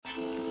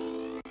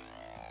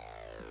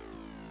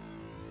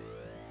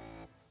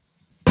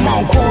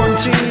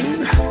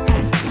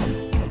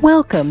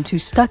Welcome to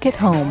Stuck at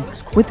Home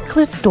with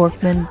Cliff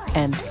Dorfman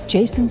and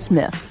Jason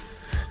Smith.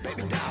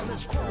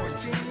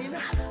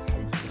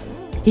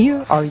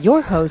 Here are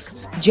your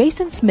hosts,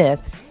 Jason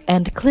Smith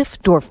and Cliff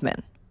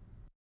Dorfman.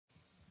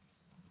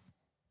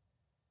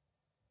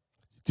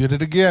 Did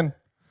it again.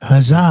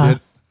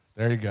 Huzzah.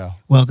 There you go.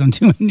 Welcome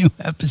to a new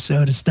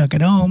episode of Stuck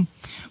at Home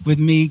with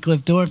me,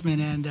 Cliff Dorfman,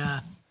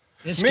 and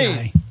this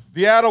guy.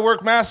 The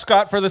out-of-work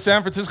mascot for the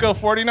San Francisco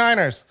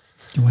 49ers.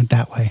 You went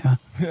that way, huh?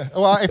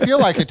 Well, I feel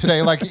like it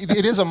today. Like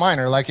it is a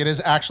minor. Like it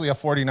is actually a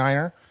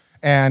 49er,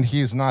 and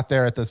he's not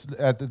there at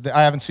the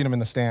I haven't seen him in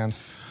the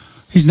stands.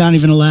 He's not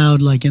even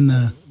allowed, like in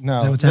the. No,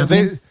 is that what's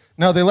happening?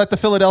 They let the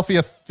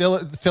Philadelphia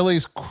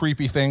Phillies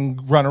creepy thing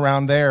run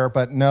around there,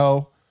 but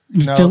no.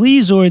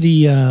 Phillies or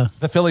the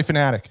Philly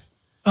Fanatic.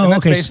 Oh, and that's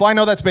okay. Baseball. I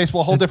know that's baseball,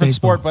 a whole That's different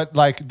baseball. sport, but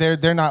like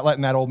they're not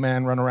letting that old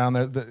man run around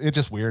there. It's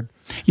just weird.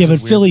 Yeah, but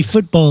It's weird. Philly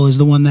football is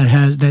the one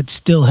that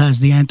still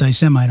has the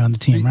anti-Semite on the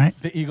team, right?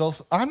 The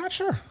Eagles. I'm not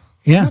sure.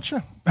 Yeah, I'm not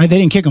sure. Right, they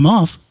didn't kick him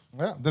off,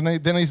 Yeah,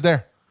 then he's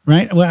there.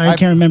 right? Well, I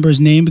can't remember his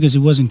name because it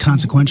wasn't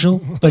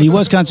consequential, but he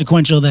was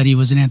consequential that he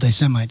was an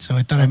anti-Semite. So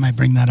I thought I might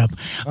bring that up.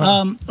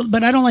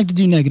 But I don't like to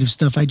do negative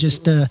stuff. I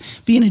just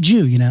being a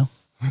Jew,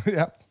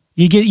 Yeah.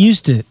 you get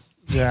used to it.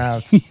 Yeah.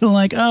 You're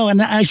like, oh,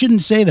 and I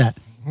shouldn't say that.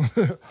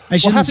 I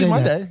shouldn't happy say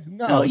Monday.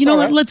 that. No, You know it's what? all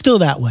right. Let's go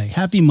that way.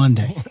 Happy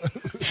Monday.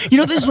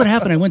 This is what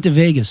happened. I went to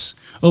Vegas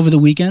over the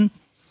weekend,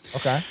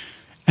 Okay.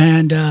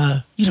 and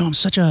I'm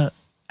such a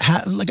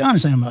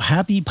honestly, I'm a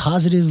happy,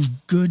 positive,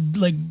 good,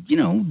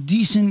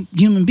 decent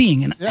human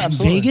being. And, Yeah, and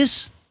absolutely.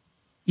 Vegas.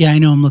 Yeah, I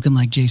know I'm looking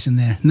like Jason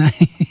there.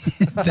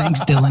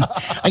 Thanks, Dylan.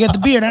 I got the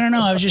beard. I don't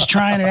know. I was just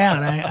trying it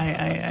out.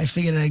 I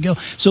figured I'd go.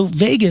 So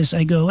Vegas,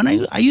 I go,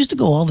 and I used to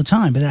go all the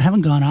time, but I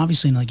haven't gone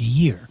obviously in like a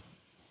year.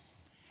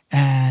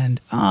 And,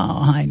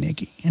 hi,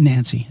 Nikki and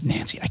Nancy.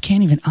 I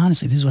can't even,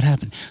 honestly, this is what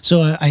happened.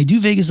 So I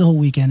do Vegas the whole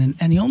weekend,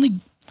 and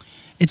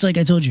it's like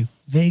I told you,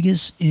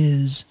 Vegas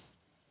is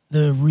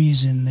the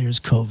reason there's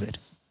COVID.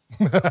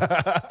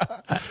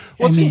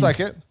 Well, it seems like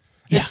it.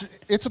 Yeah,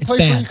 It's a it's place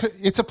bad.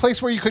 it's a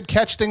place where you could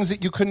catch things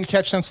that you couldn't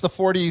catch since the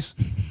 40s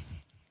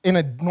in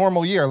a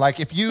normal year. Like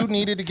if you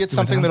needed to get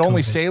something that Without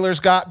only COVID. sailors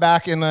got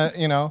back in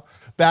the,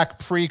 back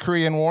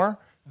pre-Korean War,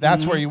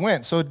 that's Mm-hmm. where you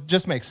went. So it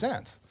just makes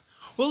sense.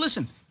 Well,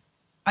 listen,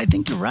 I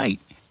think you're right.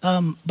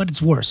 But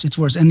it's worse. It's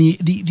worse. And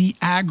the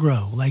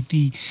aggro, like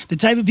the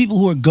type of people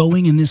who are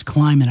going in this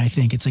climate, I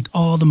think it's like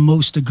all the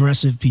most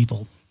aggressive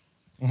people.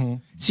 Mm-hmm.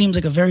 It seems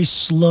like a very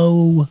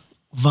slow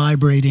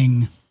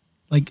vibrating,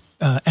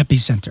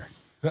 epicenter,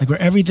 like where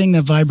everything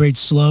that vibrates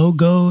slow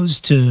goes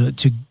to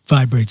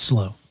vibrate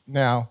slow.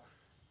 Now,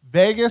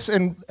 Vegas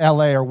and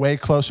LA are way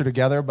closer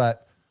together,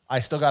 but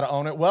I still got to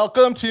own it.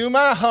 Welcome to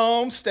my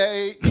home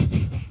state.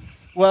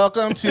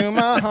 Welcome to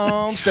my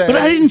home state. But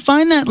I didn't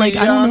find that. Like,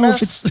 I don't know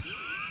if mess. it's.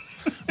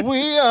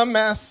 We a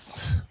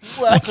mess.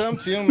 Welcome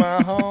to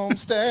my home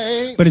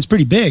state. But it's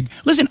pretty big.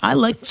 Listen, I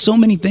like so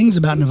many things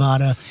about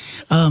Nevada,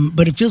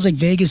 but it feels like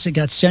Vegas, it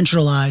got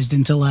centralized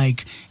into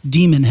like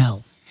demon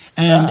hell,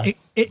 and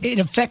it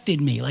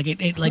affected me. Like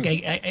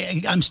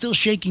I'm still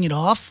shaking it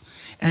off,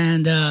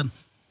 and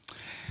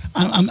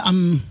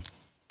I'm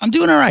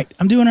doing all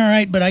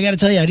right. But I got to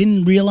tell you, I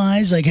didn't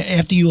realize like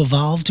after you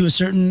evolve to a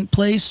certain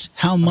place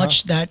how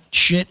much that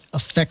shit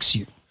affects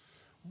you.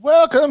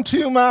 Welcome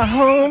to my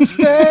home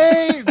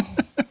state.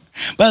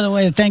 By the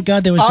way, thank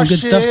God there was some Our good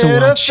stuff to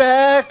shit watch.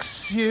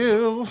 affects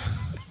you.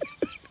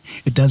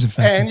 It does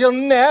affect And me. you'll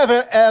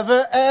never,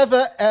 ever,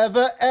 ever,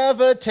 ever,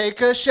 ever take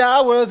a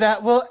shower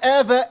that will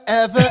ever,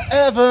 ever,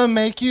 ever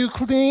make you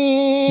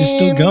clean. You're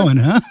still going,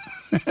 huh?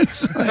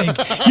 It's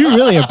like, you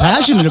really are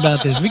passionate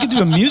about this. We could do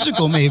a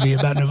musical maybe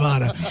about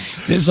Nevada.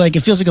 It's like,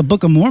 it feels like a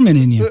Book of Mormon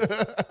in you.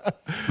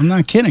 I'm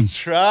not kidding.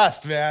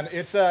 Trust, man.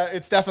 It's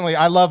definitely.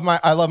 I love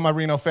my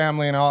Reno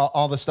family and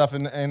all the stuff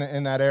in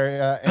that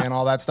area and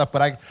all that stuff.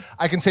 But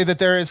I can say that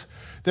there's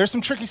some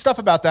tricky stuff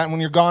about that. And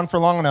when you're gone for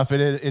long enough,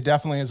 it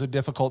definitely is a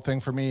difficult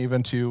thing for me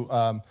even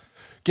to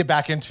get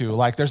back into.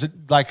 Like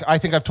I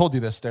think I've told you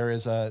this.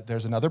 There's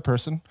another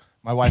person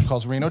my wife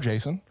calls Reno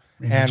Jason.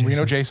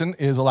 Reno Jason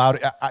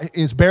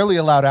is barely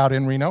allowed out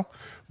in Reno,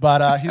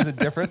 but he's a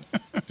different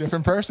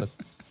person.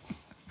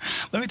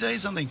 Let me tell you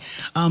something.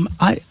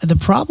 The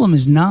problem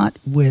is not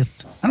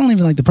with, I don't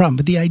even like the problem,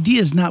 but the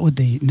idea is not with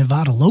the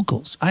Nevada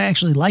locals. I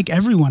actually like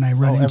everyone I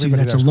run into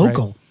everybody that's a there's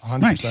local. great.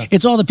 100%. Right.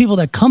 It's all the people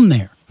that come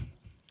there.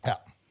 Yeah.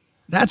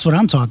 That's what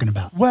I'm talking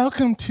about.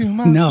 Welcome to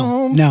my No,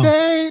 home no.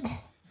 state.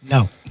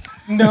 No.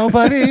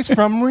 Nobody's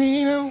from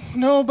Reno.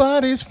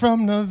 Nobody's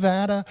from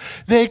Nevada.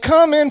 They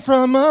come in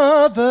from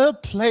other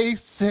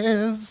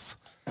places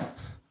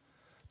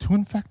to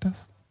infect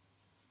us.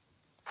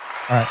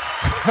 All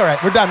right,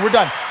 we're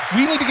done.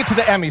 We need to get to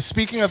the Emmys.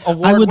 Speaking of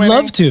award-winning, I would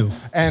love to.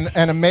 and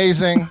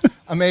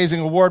amazing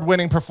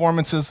award-winning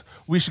performances,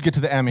 we should get to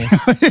the Emmys.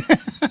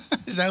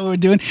 Is that what we're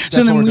doing? what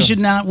So then we're we doing. should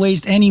not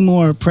waste any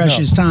more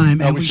precious time,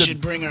 No, and we we should-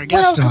 should bring our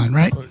guests on,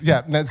 right?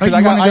 Yeah, because Oh, you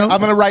wanna go? I'm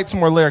going to write some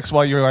more lyrics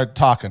while you are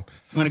talking.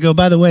 I'm going to go,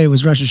 by the way, it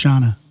was Rosh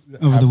Hashanah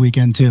over the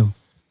weekend, too.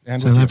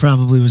 And So with that you.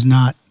 probably was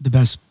not the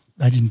best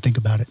I didn't think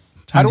about it.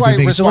 How do I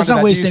respond so let's to not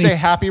that? waste Do you any. say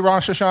Happy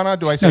Rosh Hashanah?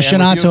 Do I say No,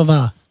 Shana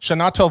Tova.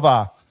 Shana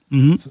Tova.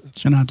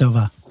 Shana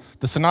Tova.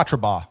 The Sinatra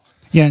Ba.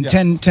 Yeah, in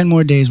Yes. 10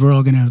 more days, we're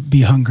all going to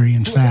be hungry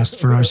and fast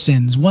for our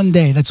sins. One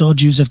day, that's all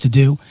Jews have to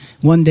do.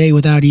 One day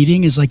without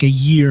eating is like a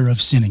year of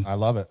sinning. I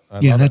love it.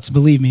 That's,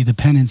 believe me, the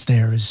penance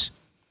there is,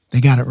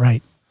 they got it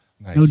right.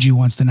 Nice. No Jew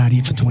wants to not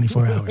eat for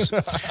 24 hours.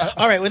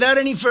 All right, without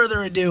any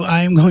further ado,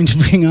 I am going to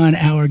bring on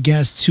our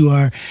guests who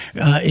are,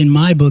 in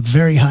my book,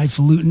 very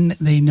highfalutin.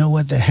 They know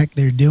what the heck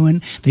they're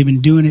doing. They've been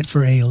doing it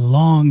for a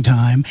long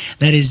time.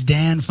 That is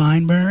Dan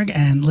Feinberg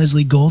and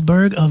Leslie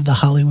Goldberg of The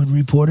Hollywood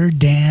Reporter.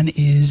 Dan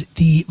is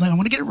I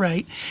want to get it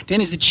right.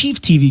 Dan is the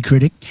chief TV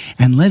critic,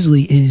 and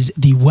Leslie is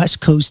the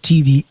West Coast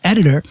TV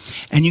editor.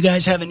 And you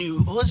guys have is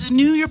it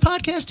new, your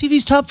podcast,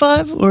 TV's Top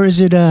 5? Or is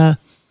it,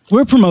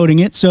 we're promoting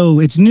it,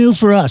 so it's new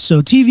for us. So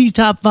TV's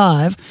Top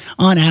 5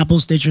 on Apple,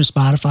 Stitcher,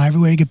 Spotify,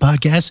 everywhere you get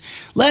podcasts.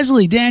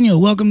 Leslie,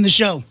 Daniel, welcome to the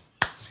show.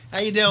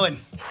 How you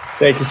doing?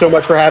 Thank you so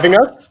much for having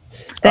us.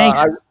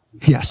 Thanks.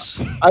 Yes.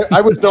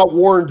 I was not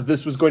warned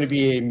this was going to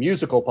be a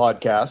musical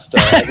podcast.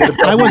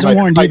 I wasn't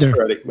warned either.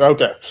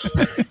 Okay.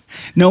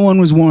 No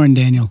one was warned,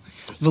 Daniel.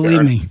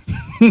 Believe me.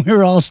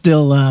 We're all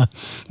still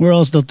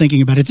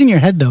thinking about it. It's in your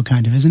head, though,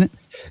 kind of, isn't it?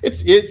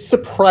 It's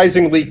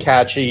surprisingly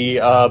catchy,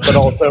 but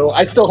also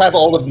I still have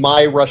all of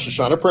my Rosh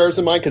Hashanah prayers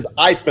in mind because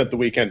I spent the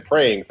weekend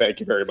praying. Thank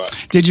you very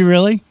much. Did you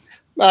really?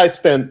 I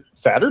spent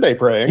Saturday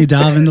praying. You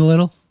davened a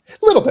little?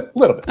 Little bit.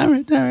 All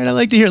right. I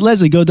like to hear it.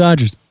 Leslie, go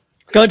Dodgers.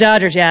 Go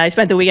Dodgers. Yeah, I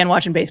spent the weekend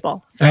watching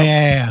baseball. So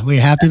Yeah. Were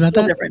you happy about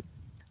that? different.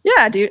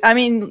 Yeah, dude. I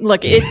mean,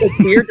 look, it's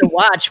weird to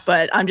watch,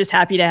 but I'm just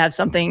happy to have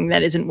something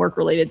that isn't work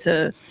related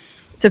to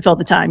fill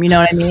the time. You know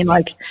what I mean?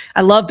 Like,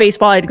 I love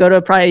baseball. I'd go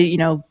to probably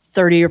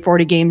 30 or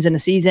 40 games in a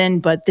season,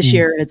 but this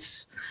year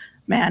it's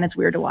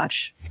weird to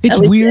watch. It's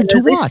weird to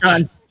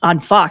watch on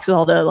Fox with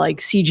all the like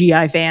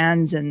CGI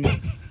fans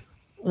and.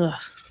 Ugh.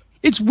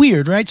 It's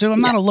weird, right? So I'm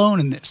not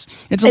alone in this.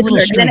 It's It's little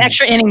weird. And then strange.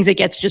 extra innings, it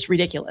gets just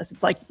ridiculous.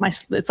 It's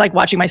like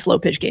watching my slow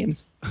pitch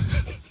games.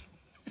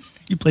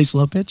 You play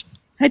slow pitch?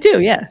 I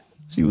do, yeah.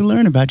 See, we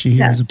learn about you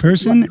here as a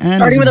person. And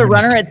Starting as with an a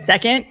runner artist. at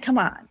second. Come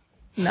on,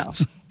 no,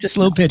 just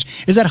Slow no. pitch.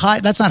 Is that high?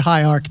 That's not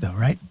high arc, though,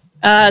 right?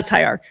 It's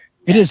high arc.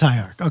 It is high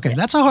arc. Okay,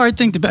 that's a hard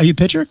thing to. Are you a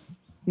pitcher?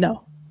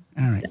 No,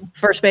 All right.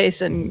 first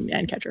base and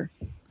catcher.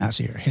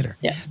 So you're a hitter.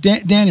 Yeah.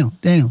 Daniel,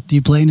 do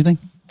you play anything?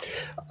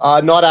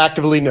 Not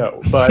actively,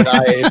 no, but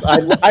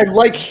I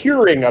like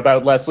hearing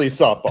about Leslie's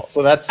softball,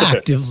 so that's sufficient.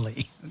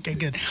 Actively. Okay,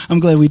 good. I'm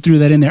glad we threw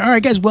that in there. All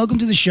right, guys, welcome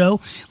to the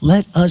show.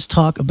 Let us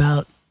talk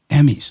about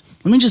Emmys.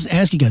 Let me just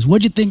ask you guys,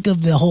 what'd you think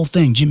of the whole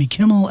thing? Jimmy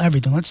Kimmel,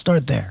 everything. Let's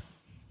start there.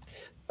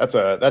 That's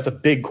a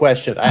big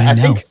question. I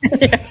know.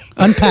 think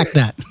Unpack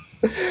that.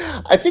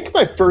 I think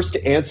my first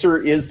answer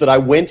is that I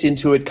went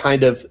into it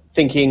kind of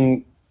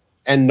thinking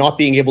and not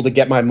being able to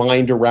get my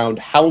mind around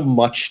how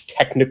much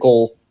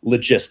technical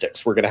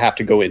logistics we're going to have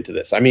to go into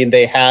this. I mean,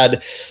 they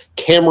had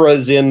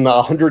cameras in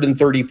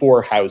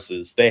 134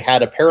 houses. They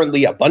had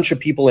apparently a bunch of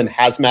people in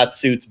hazmat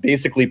suits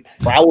basically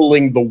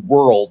prowling the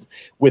world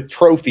with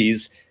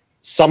trophies,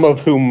 some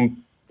of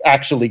whom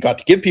actually got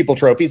to give people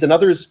trophies and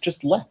others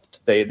just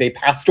left. They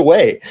passed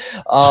away.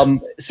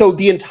 So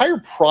the entire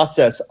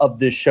process of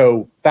this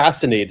show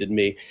fascinated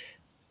me.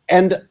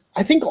 And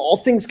I think all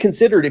things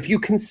considered, if you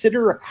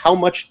consider how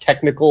much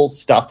technical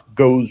stuff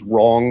goes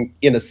wrong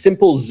in a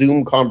simple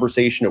Zoom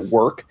conversation at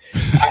work,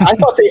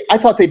 I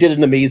thought they did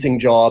an amazing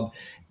job.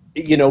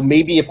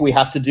 Maybe if we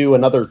have to do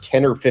another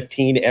 10 or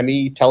 15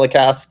 Emmy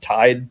telecasts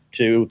tied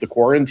to the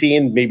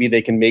quarantine, maybe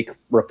they can make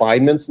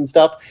refinements and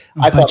stuff.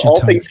 I thought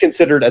all things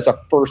considered, as a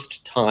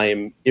first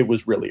time, it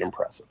was really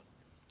impressive.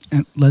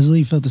 And Leslie,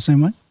 you felt the same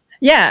way?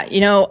 Yeah,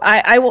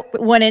 I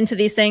went into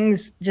these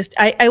things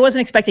I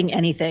wasn't expecting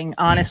anything,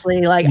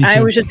 honestly. Like,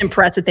 I was just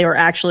impressed that they were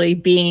actually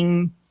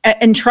being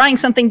and trying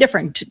something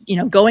different,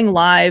 going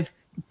live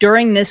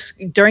during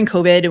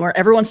COVID, where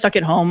everyone's stuck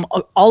at home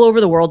all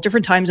over the world,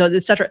 different time zones,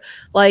 etc.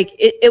 Like,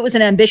 it was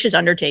an ambitious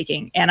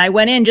undertaking. And I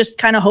went in just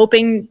kind of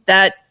hoping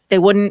that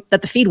that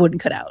the feed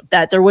wouldn't cut out,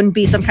 that there wouldn't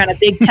be some kind of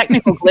big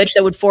technical glitch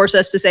that would force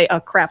us to say, oh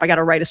crap, I got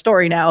to write a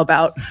story now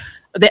about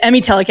the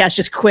Emmy telecast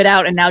just quit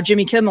out, and now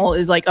Jimmy Kimmel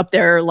is like up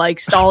there, like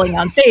stalling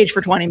on stage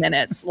for 20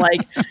 minutes.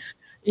 Like,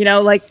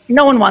 like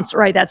no one wants to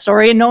write that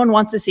story, and no one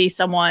wants to see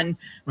someone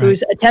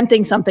who's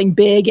attempting something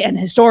big and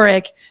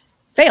historic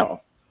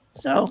fail.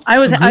 So I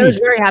was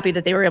very happy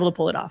that they were able to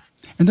pull it off.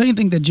 And don't you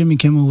think that Jimmy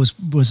Kimmel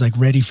was like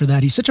ready for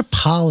that? He's such a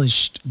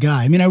polished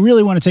guy. I mean, I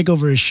really want to take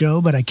over his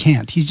show, but I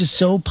can't. He's just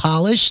so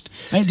polished.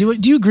 Do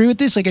you agree with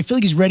this? Like, I feel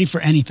like he's ready for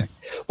anything.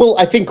 Well,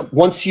 I think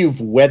once you've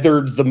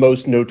weathered the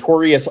most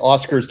notorious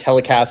Oscars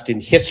telecast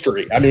in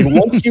history, I mean,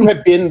 once you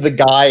have been the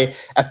guy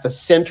at the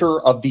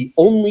center of the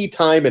only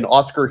time in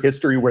Oscar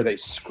history where they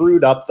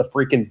screwed up the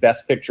freaking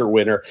Best Picture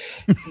winner,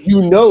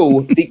 you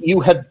know that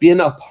you have been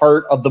a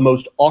part of the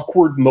most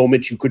awkward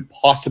moment you could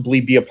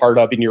possibly be a part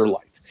of in your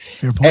life.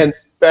 Fair point.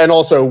 And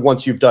also,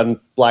 once you've done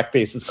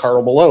blackface as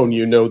Karl Malone,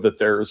 you know that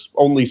there's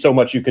only so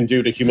much you can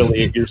do to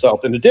humiliate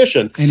yourself in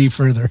addition. Any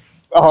further.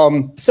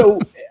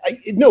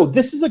 No,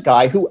 this is a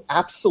guy who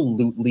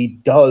absolutely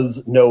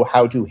does know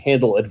how to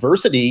handle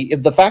adversity.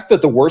 The fact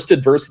that the worst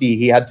adversity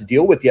he had to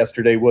deal with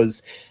yesterday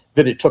was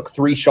that it took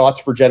 3 shots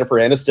for Jennifer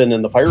Aniston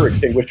and the fire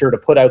extinguisher to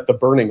put out the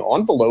burning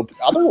envelope.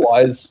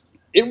 Otherwise,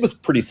 it was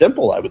pretty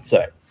simple, I would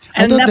say.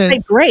 And that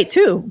played great,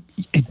 too.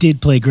 It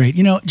did play great.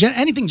 You know,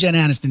 anything Jen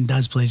Aniston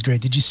does plays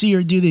great. Did you see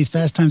her do the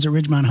Fast Times at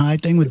Ridgemont High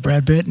thing with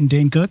Brad Pitt and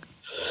Dane Cook?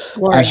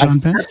 Glorious.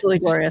 Absolutely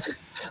glorious.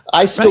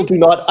 I still do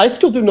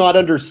not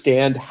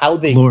understand how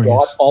they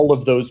got all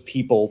of those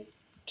people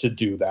to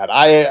do that.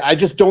 I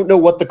just don't know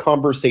what the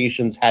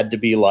conversations had to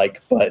be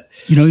like, but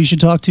you know who you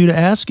should talk to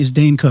ask is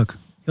Dane Cook.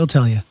 He'll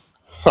tell you.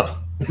 Huh.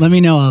 Let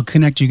me know. I'll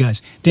connect you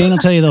guys. Dane will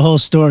tell you the whole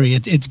story.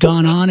 It's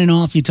gone on and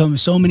off. You told me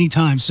so many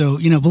times. So,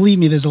 you know, believe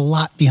me, there's a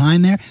lot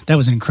behind there. That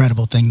was an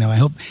incredible thing, though. I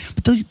hope.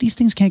 But these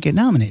things can't get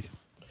nominated.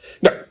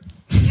 No.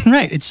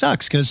 Right. It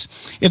sucks because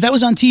if that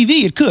was on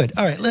TV, it could.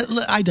 All right.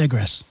 I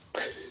digress.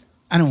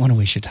 I don't want to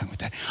waste your time with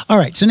that. All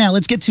right. So now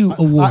let's get to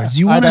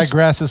awards. I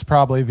digress is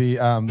probably the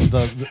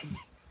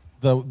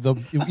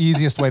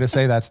easiest way to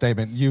say that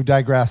statement. You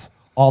digress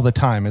all the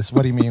time is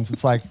what he means.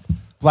 It's like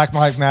Black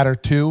Lives Matter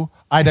 2.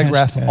 I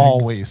digress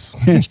always.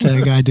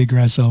 Hashtag I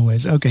digress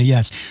always. Okay,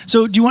 yes.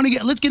 So do you want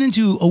to let's get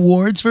into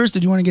awards first,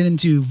 or do you want to get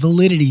into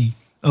validity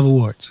of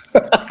awards?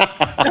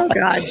 Oh,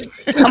 God.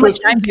 How much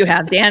time do you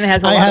have? Dan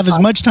has I have as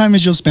much time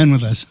as you'll spend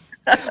with us.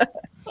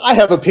 I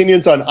have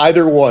opinions on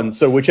either one.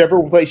 So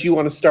whichever place you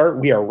want to start,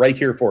 we are right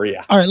here for you.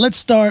 All right, let's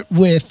start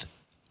with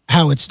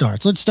how it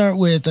starts. Let's start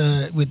with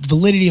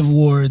validity of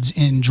awards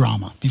in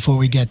drama before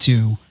we get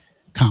to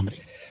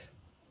comedy.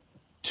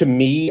 To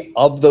me,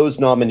 of those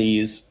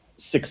nominees,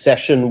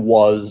 Succession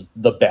was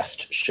the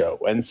best show.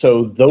 And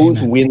so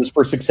those wins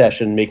for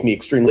Succession make me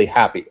extremely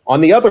happy.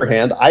 On the other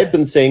hand, I've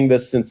been saying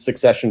this since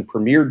Succession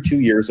premiered 2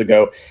 years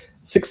ago.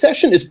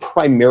 Succession is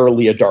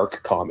primarily a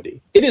dark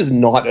comedy. It is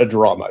not a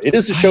drama. It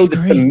is a show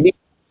that to me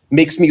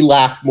makes me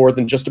laugh more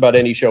than just about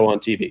any show on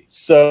TV.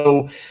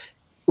 So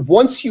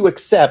once you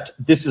accept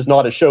this is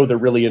not a show that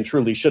really and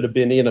truly should have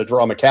been in a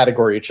drama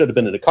category, it should have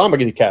been in a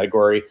comedy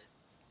category,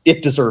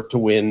 it deserved to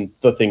win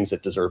the things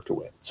it deserved to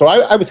win. So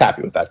I was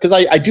happy with that because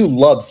I do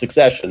love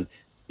Succession.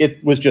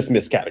 It was just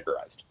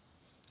miscategorized.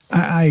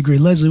 I agree.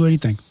 Leslie, what do you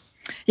think?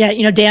 Yeah,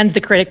 you know, Dan's the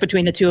critic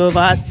between the two of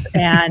us.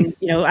 And,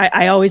 you know,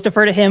 I always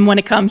defer to him when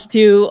it comes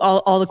to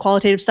all the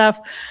qualitative stuff.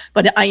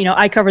 But,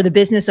 I cover the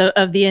business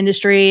of the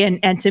industry.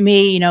 And to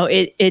me, you know,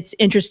 it's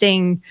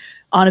interesting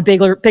on a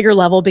bigger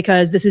level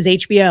because this is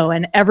HBO.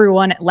 And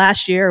everyone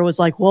last year was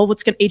like, well,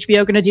 what's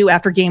HBO going to do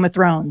after Game of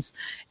Thrones?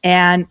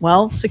 And,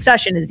 well,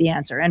 Succession is the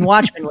answer. And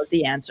Watchmen was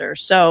the answer.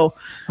 So,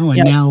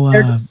 now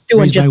they're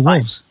doing Raised just by fine.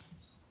 Wolves.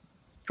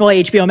 Well,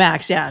 HBO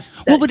Max, yeah.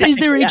 Well, but is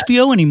there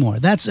HBO anymore?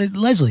 That's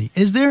Leslie.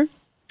 Is there?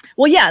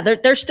 Well, yeah,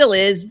 there still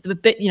is.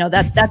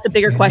 That's a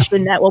bigger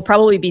question that we'll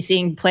probably be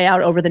seeing play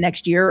out over the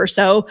next year or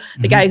so.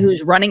 The guy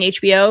who's running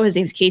HBO, his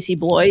name's Casey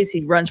Bloys.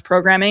 He runs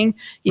programming.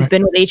 He's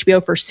been with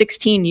HBO for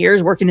 16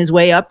 years, working his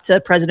way up to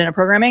president of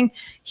programming.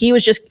 He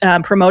was just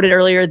promoted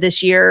earlier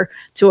this year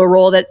to a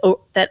role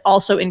that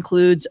also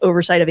includes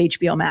oversight of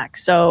HBO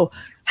Max. So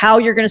how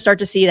you're going to start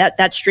to see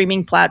that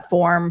streaming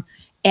platform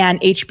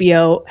and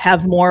HBO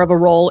have more of a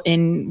role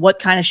in what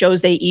kind of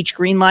shows they each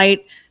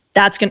greenlight,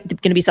 that's going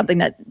to be something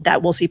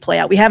that we'll see play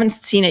out. We haven't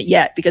seen it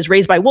yet because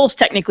Raised by Wolves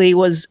technically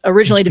was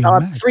originally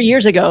developed 3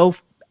 years ago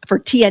for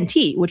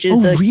TNT, which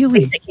is the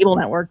basic cable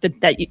network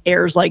that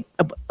airs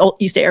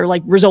used to air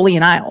like Rizzoli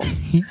and Isles.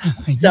 Yeah,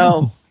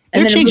 so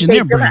they're changing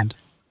their brand.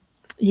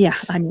 Yeah,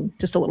 I mean,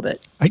 just a little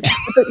bit. But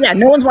yeah,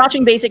 no one's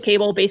watching basic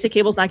cable. Basic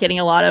cable's not getting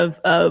a lot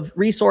of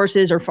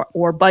resources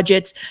or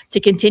budgets to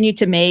continue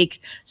to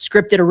make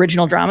scripted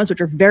original dramas, which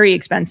are very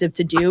expensive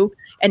to do.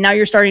 And now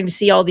you're starting to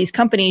see all these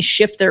companies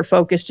shift their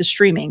focus to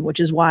streaming, which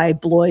is why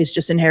Bloys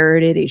just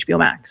inherited HBO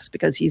Max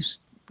because he's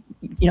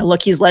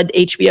led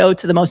HBO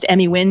to the most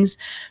Emmy wins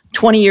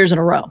 20 years in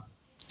a row.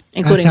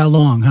 That's how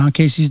long, huh?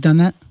 Casey's done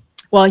that?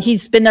 Well,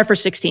 he's been there for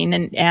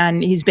 16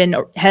 and he's been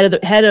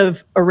head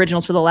of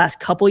originals for the last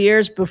couple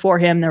years. Before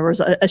him, there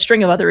was a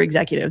string of other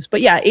executives.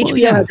 But yeah,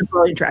 HBO has a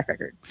brilliant track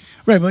record.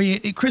 Right,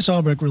 but Chris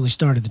Albrecht really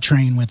started the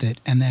train with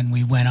it, and then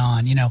we went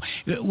on.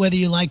 Whether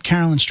you like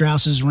Carolyn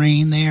Strauss's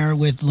reign there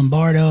with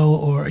Lombardo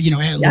or,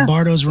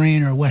 Lombardo's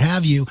reign or what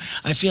have you,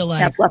 I feel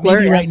like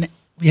right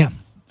now,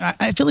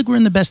 I feel like we're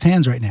in the best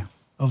hands right now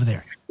over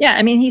there. Yeah,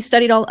 I mean, he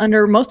studied all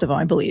under most of them,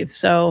 I believe.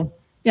 So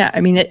yeah,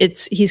 I mean,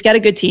 he's got a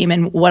good team.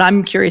 And what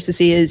I'm curious to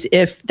see is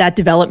if that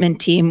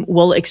development team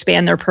will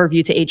expand their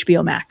purview to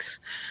HBO Max.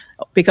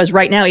 Because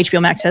right now,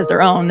 HBO Max has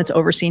their own that's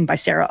overseen by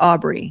Sarah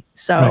Aubrey.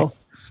 So,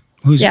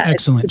 who's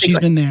excellent. She's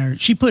been there.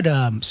 She put,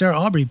 Sarah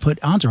Aubrey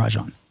put Entourage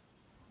on.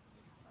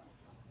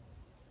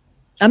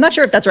 I'm not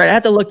sure if that's right. I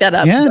have to look that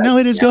up. Yeah, no,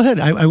 it is. Yeah. Go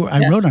ahead.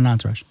 I wrote on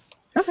Entourage.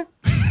 Okay.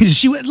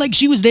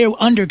 she was there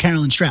under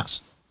Carolyn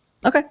Strauss.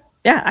 Okay.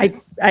 Yeah,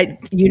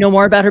 you know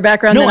more about her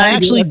background than I do. No, I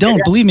actually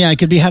don't. Believe me, I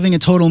could be having a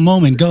total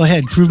moment. Go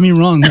ahead, prove me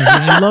wrong.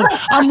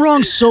 I'm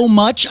wrong so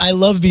much. I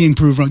love being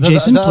proved wrong.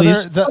 Jason,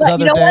 please. The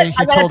other day,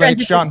 he told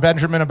H. John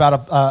Benjamin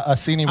about a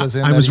scene he was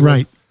in. I was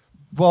right.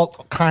 Well,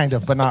 kind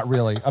of, but not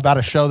really, about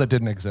a show that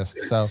didn't exist.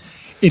 So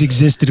It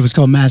existed. It was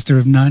called Master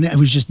of None. It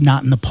was just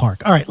not in the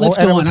park. All right, let's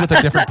and go it was on. with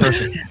a different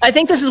person. I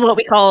think this is what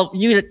we call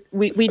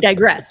we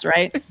digress,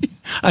 right?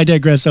 I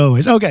digress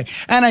always. Okay,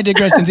 and I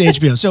digressed into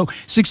HBO. So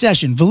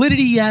Succession,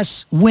 validity,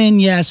 yes. Win,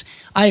 yes.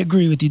 I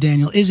agree with you,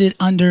 Daniel. Is it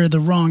under the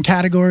wrong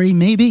category?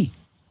 Maybe.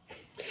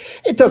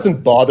 It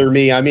doesn't bother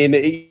me. I mean,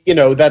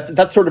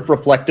 that's sort of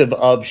reflective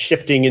of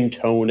shifting in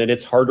tone, and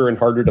it's harder and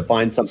harder to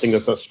find something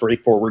that's a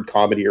straightforward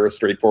comedy or a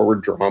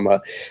straightforward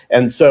drama.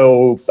 And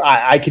so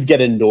I could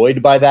get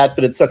annoyed by that,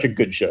 but it's such a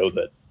good show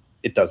that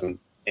it doesn't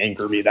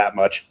anger me that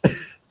much.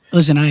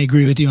 Listen, I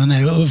agree with you on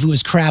that. If it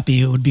was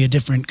crappy, it would be a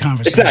different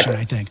conversation, Exactly.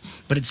 I think.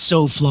 But it's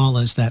so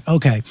flawless that,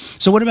 okay.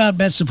 So what about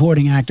Best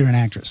Supporting Actor and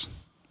Actress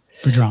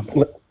for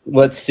drama?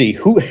 Let's see.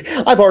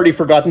 I've already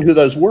forgotten who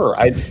those were.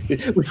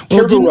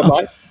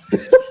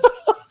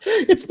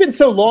 It's been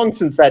so long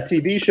since that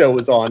TV show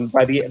was on.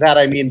 By the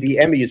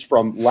Emmys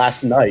from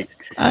last night.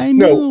 I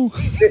know.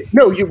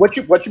 No. What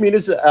you mean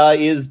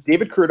is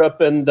David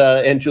Crudup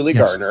and Julia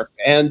Garner.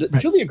 And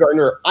Right. Julia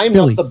Garner, I am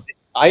Billy not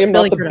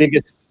the Crudup.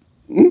 biggest.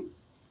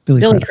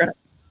 Billy Crudup. Crudup.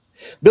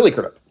 Billy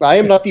Crudup. I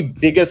am not the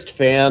biggest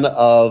fan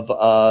of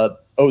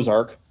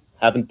Ozark.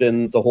 Haven't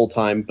been the whole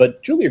time,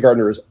 but Julia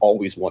Garner is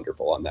always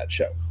wonderful on that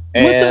show.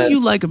 What don't And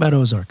you like about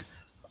Ozark?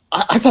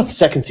 I thought the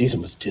second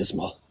season was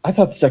dismal. I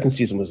thought the second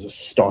season was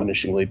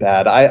astonishingly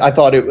bad. I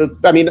thought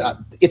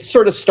it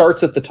sort of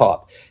starts at the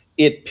top.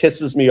 It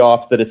pisses me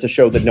off that it's a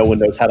show that no one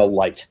knows how to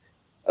light.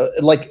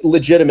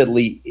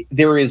 Legitimately,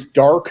 there is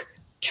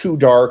too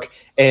dark,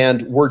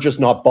 and we're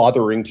just not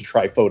bothering to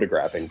try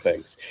photographing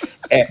things.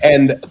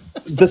 And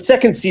the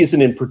second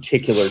season in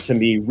particular, to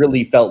me,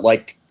 really felt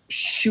like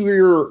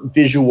sheer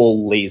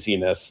visual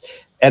laziness.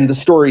 And the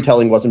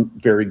storytelling wasn't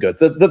very good.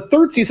 The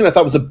third season I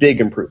thought was a big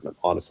improvement,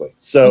 honestly.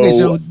 Okay,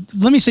 so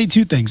let me say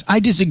two things.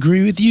 I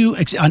disagree with you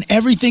on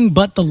everything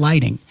but the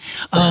lighting.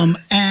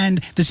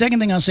 And the second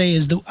thing I'll say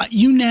is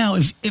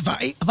if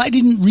I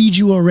didn't read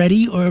you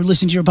already or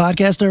listen to your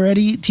podcast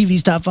already,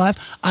 TV's Top 5,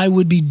 I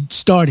would be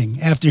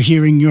starting after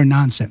hearing your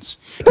nonsense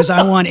because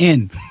I want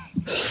in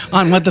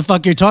on what the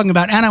fuck you're talking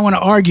about, and I want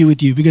to argue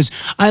with you because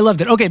I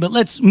loved it. Okay, but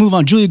let's move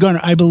on. Julia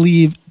Garner, I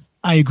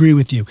agree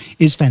with you,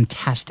 is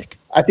fantastic.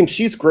 I think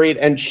she's great,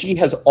 and she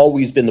has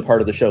always been the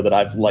part of the show that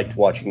I've liked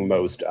watching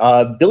most.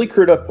 Billy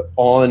Crudup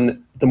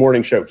on the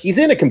morning show, he's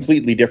in a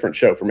completely different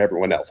show from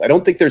everyone else. I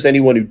don't think there's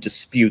anyone who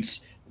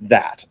disputes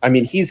that. I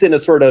mean, he's in a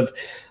sort of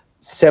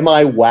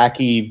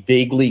semi-wacky,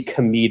 vaguely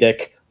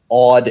comedic,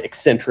 odd,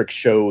 eccentric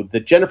show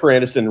that Jennifer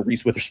Aniston and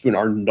Reese Witherspoon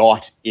are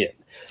not in.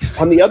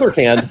 On the other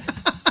hand,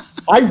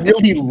 I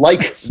really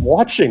like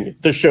watching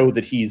the show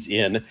that he's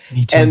in.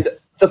 Me too. And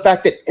the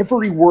fact that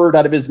every word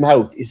out of his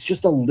mouth is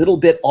just a little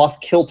bit off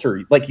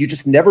kilter. Like, you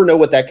just never know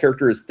what that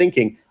character is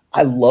thinking.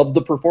 I love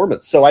the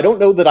performance. So I don't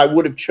know that I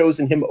would have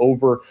chosen him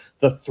over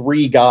the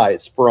three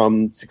guys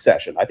from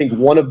Succession. I think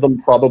one of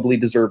them probably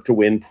deserved to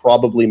win,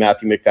 probably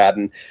Matthew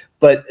McFadden.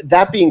 But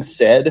that being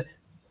said,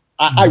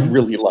 I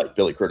really like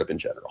Billy Crudup in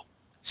general.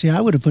 See,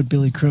 I would have put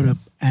Billy Crudup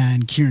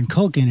and Kieran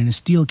Culkin in a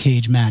steel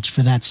cage match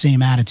for that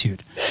same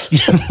attitude.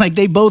 Like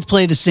they both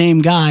play the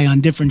same guy on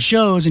different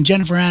shows, and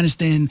Jennifer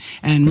Aniston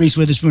and Reese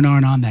Witherspoon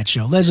aren't on that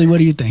show. Leslie, what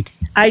do you think?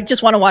 I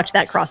just want to watch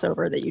that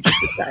crossover that you just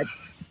described.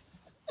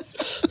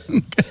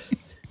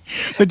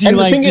 But do you And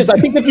the like? thing is, I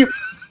think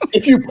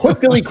if you put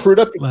Billy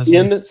Crudup Leslie.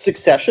 in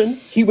Succession,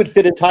 he would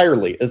fit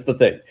entirely as the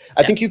thing.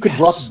 I think you could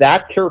drop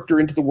that character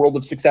into the world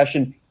of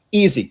Succession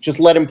easy. Just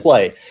let him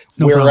play.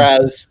 No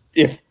Whereas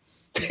if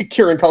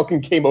Kieran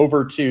Culkin came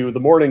over to the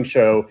morning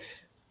show,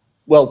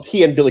 well,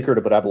 he and Billy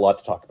Crudup would have a lot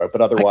to talk about,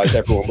 but otherwise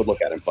everyone would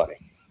look at him funny.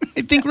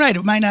 I think right.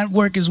 It might not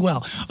work as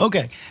well.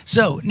 Okay,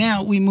 so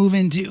now we move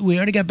into. We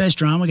already got best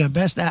drama. We got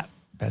best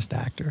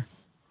actor,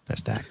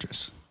 best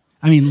actress.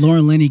 I mean,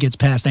 Lauren Linney gets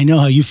passed. I know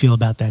how you feel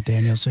about that,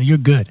 Daniel. So you're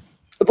good.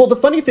 Well, the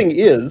funny thing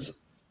is,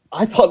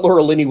 I thought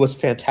Laura Linney was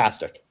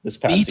fantastic this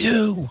past Me season.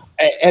 too.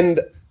 And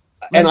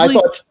I Leslie?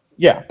 thought,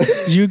 yeah.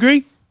 Do you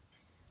agree?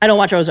 I don't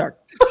watch Ozark.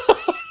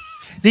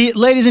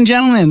 Ladies and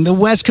gentlemen, the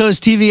West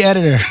Coast TV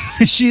editor.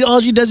 All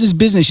she does is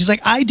business. She's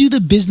like, I do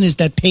the business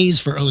that pays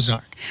for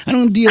Ozark. I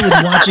don't deal with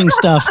watching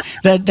stuff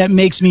that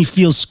makes me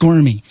feel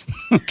squirmy.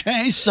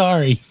 Okay,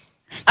 sorry.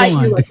 Go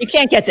on. Look, you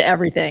can't get to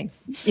everything.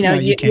 No,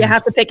 you you can't.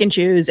 have to pick and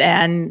choose.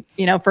 And,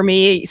 for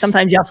me,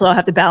 sometimes you also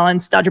have to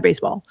balance Dodger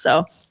baseball.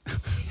 So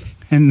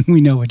And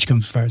we know which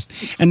comes first.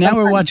 And now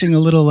we're watching a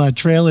little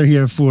trailer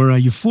here for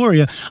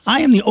Euphoria. I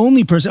am the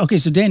only person. Okay,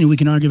 so Daniel, we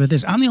can argue about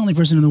this. I'm the only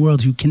person in the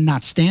world who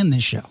cannot stand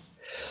this show.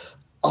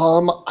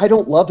 I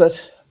don't love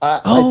it.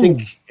 I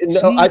think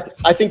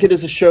it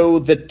is a show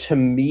that to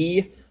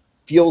me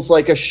feels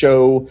like a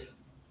show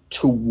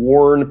to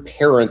warn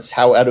parents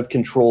how out of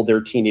control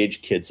their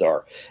teenage kids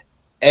are.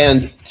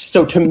 And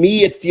so to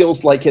me, it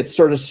feels like it's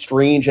sort of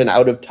strange and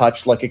out of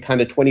touch, like a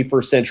kind of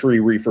 21st century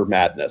Reefer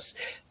Madness.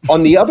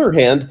 On the other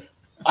hand,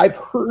 I've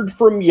heard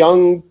from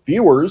young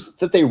viewers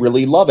that they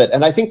really love it.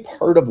 And I think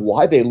part of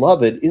why they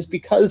love it is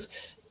because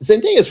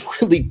Zendaya is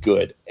really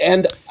good.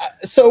 And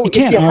so You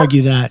can't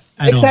argue that.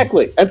 at all.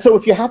 Exactly. And so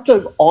if you have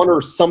to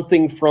honor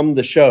something from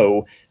the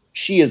show,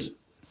 she is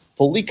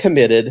fully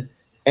committed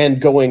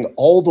and going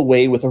all the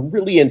way with a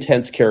really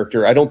intense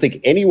character. I don't think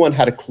anyone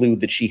had a clue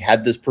that she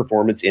had this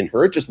performance in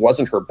her. It just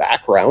wasn't her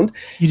background.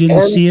 You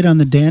didn't see it on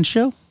the dance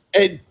show?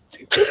 And,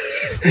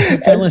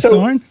 Bella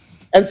Thorne?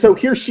 and so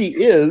here she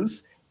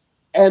is.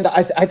 And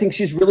I think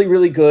she's really,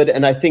 really good.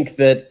 And I think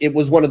that it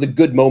was one of the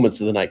good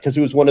moments of the night because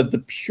it was one of the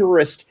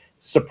purest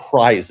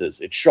surprises.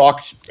 It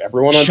shocked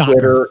everyone on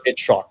Twitter. It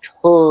shocked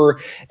her.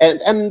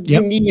 And you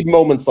need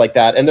moments like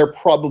that. And there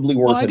probably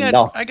weren't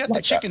enough. I got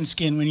the chicken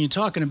skin when you're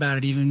talking about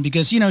it even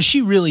because,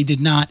 she really did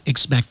not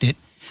expect it.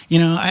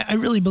 I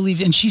really believe,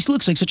 and she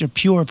looks like such a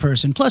pure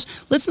person. Plus,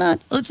 let's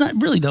not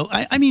really though.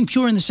 I mean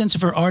pure in the sense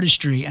of her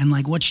artistry and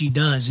like what she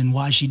does and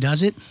why she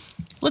does it.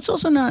 Let's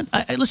also not,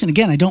 listen,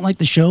 again, I don't like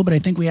the show, but I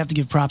think we have to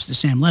give props to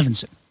Sam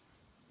Levinson.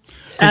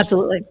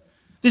 Absolutely.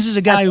 This is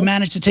a guy who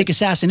managed to take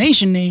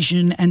Assassination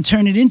Nation and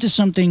turn it into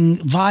something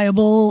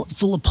viable,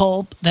 full of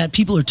pulp that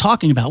people are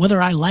talking about,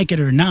 whether I like it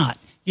or not.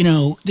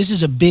 This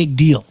is a big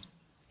deal.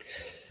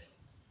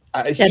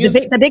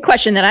 The big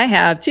question that I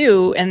have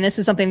too, and this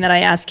is something that I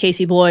asked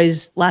Casey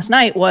Bloys last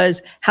night,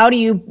 was how do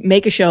you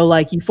make a show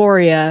like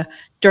Euphoria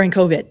during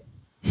COVID?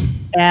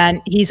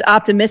 And he's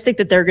optimistic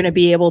that they're going to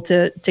be able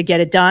to get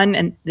it done,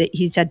 and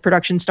he said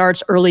production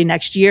starts early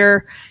next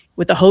year,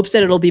 with the hopes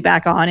that it'll be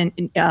back on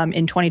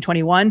in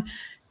 2021.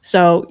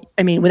 So,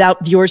 I mean,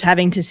 without viewers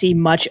having to see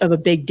much of a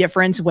big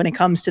difference when it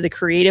comes to the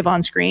creative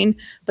on screen,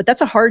 but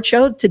that's a hard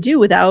show to do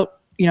without,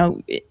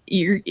 I'd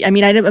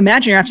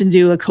imagine you're having to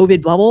do a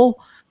COVID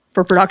bubble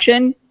for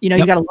production.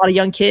 You've got a lot of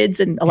young kids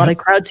and a lot of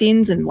crowd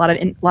scenes and a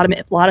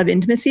lot of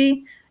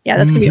intimacy. Yeah,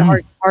 that's gonna be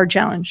a hard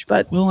challenge.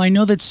 But well, I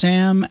know that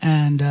Sam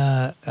and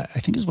I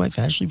think his wife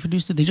Ashley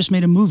produced it. They just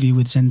made a movie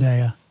with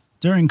Zendaya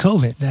during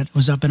COVID that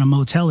was up in a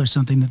motel or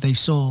something that they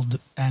sold,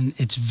 and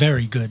it's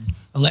very good.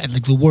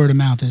 Like the word of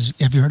mouth is.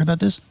 Have you heard about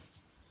this?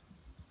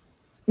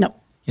 No.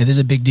 Yeah, this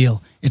is a big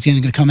deal. It's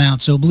going to come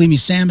out. So believe me,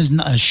 Sam is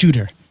a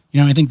shooter.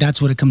 I think that's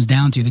what it comes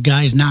down to. The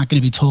guy is not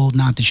going to be told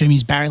not to shoot. I mean,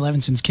 he's Barry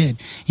Levinson's kid.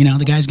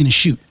 The guy's going to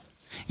shoot.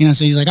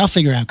 So he's like, I'll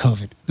figure out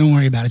COVID. Don't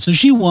worry about it. So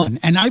she won,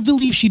 and I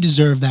believe she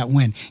deserved that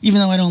win, even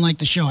though I don't like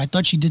the show. I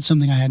thought she did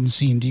something I hadn't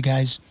seen. Do you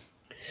guys?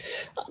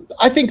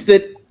 I think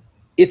that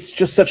it's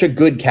just such a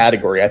good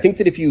category. I think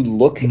that if you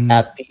look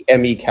at the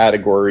Emmy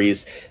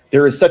categories,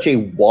 there is such a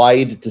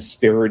wide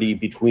disparity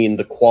between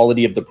the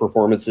quality of the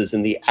performances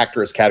in the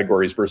actress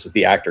categories versus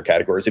the actor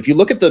categories. If you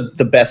look at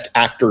the best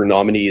actor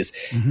nominees,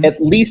 at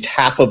least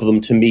half of them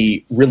to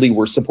me really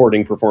were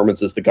supporting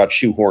performances that got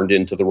shoehorned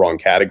into the wrong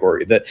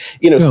category. That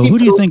who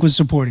do you think was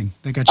supporting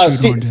that got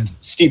shoehorned in?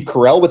 Steve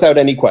Carell, without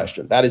any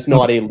question. That is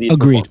not a lead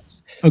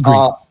performance.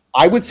 Agreed.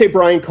 I would say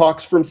Brian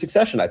Cox from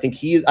Succession. I think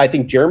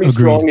Jeremy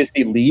Strong is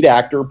the lead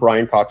actor.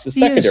 Brian Cox is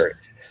secondary,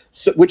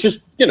 so, which is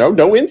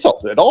no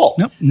insult at all.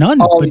 No, none.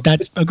 But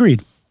that's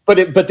agreed. But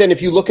then if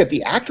you look at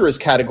the actress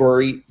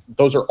category,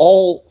 those are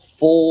all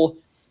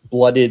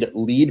full-blooded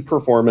lead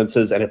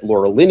performances. And if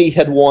Laura Linney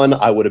had won,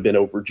 I would have been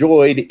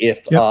overjoyed.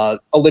 If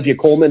Olivia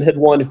Colman had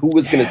won, who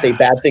was going to say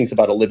bad things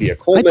about Olivia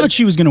Colman? I thought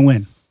she was going to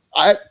win.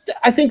 I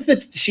think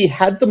that she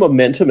had the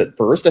momentum at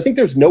first. I think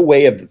there's no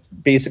way of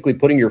basically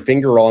putting your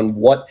finger on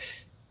what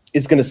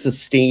is going to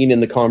sustain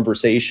in the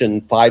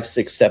conversation 5,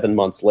 6, 7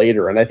 months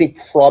later. And I think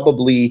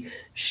probably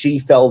she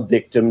fell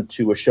victim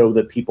to a show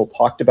that people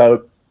talked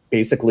about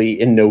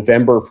basically in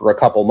November for a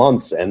couple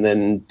months and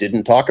then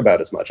didn't talk about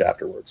as much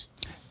afterwards.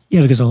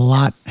 Yeah, because a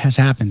lot has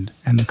happened,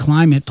 and the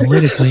climate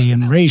politically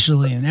and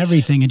racially and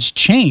everything, it's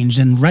changed,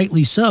 and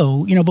rightly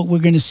so, but we're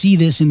going to see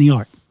this in the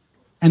art.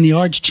 And the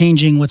art's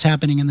changing what's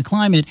happening in the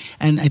climate.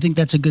 And I think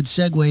that's a good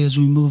segue as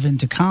we move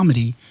into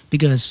comedy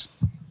because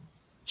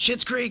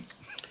Schitt's Creek.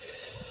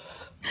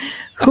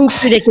 Who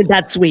predicted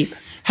that sweep?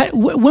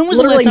 When was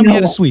the last time we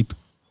had a sweep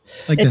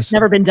like this? It's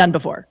never been done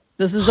before.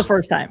 This is the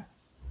first time.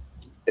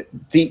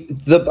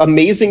 The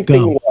amazing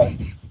thing was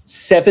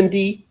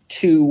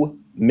 72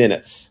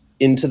 minutes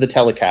into the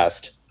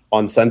telecast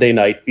on Sunday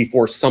night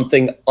before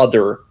something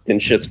other than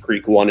Schitt's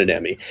Creek won an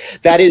Emmy.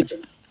 That is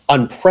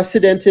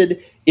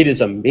unprecedented. It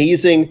is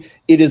amazing.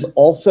 It is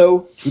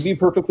also, to be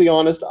perfectly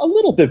honest, a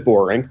little bit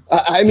boring.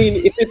 I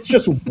mean, it's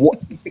just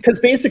because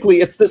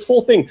basically it's this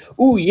whole thing.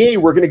 Ooh, yay,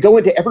 we're going to go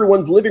into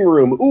everyone's living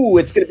room. Ooh,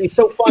 it's going to be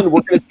so fun.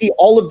 We're going to see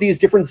all of these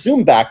different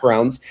Zoom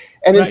backgrounds.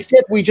 And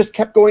instead, we just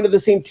kept going to the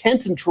same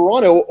tent in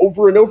Toronto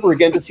over and over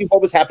again to see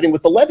what was happening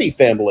with the Levy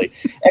family.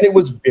 And it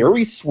was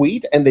very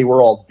sweet, and they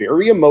were all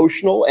very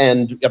emotional.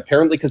 And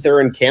apparently, because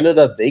they're in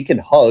Canada, they can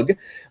hug.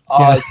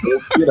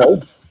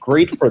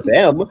 Great for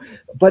them,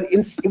 but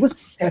it was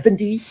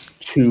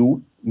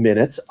 72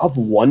 minutes of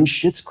one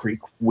Schitt's Creek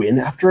win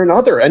after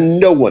another, and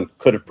no one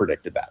could have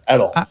predicted that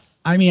at all.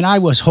 I mean, I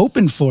was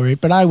hoping for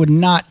it, but I would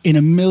not in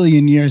a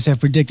million years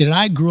have predicted it.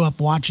 I grew up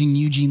watching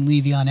Eugene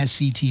Levy on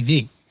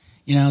SCTV,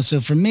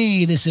 so for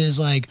me, this is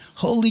like,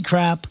 holy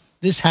crap,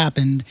 this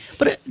happened.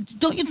 But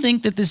don't you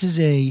think that this is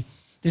a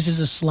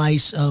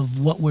slice of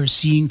what we're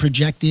seeing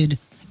projected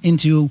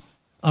into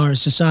our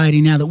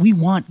society now that we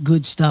want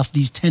good stuff.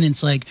 These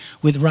tenets, like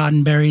with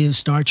Roddenberry of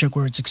Star Trek,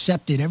 where it's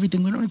accepted,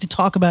 everything. We don't need to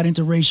talk about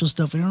interracial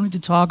stuff. We don't need to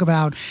talk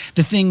about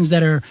the things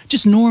that are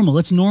just normal.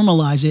 Let's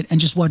normalize it and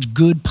just watch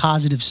good,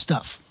 positive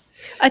stuff.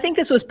 I think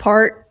this was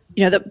part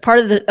of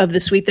the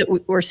sweep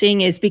that we're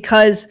seeing is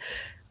because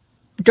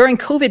during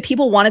COVID,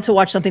 people wanted to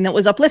watch something that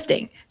was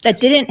uplifting, that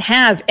didn't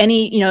have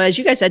any, as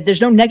you guys said,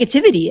 there's no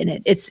negativity in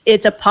it.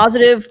 It's a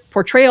positive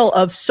portrayal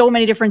of so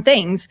many different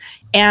things.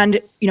 And,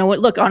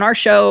 look, on our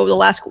show,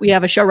 we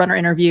have a showrunner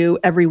interview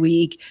every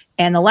week.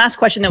 And the last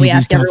question that we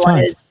ask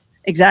everyone is,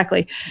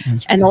 exactly.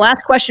 And the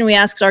last question we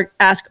ask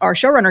our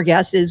showrunner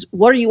guests is,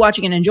 what are you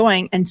watching and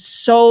enjoying? And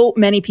so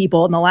many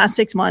people in the last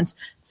 6 months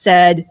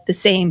said the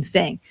same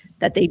thing,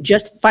 that they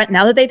just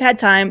now that they've had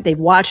time, they've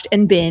watched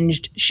and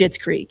binged Schitt's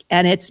Creek.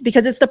 And it's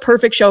because it's the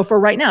perfect show for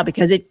right now,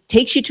 because it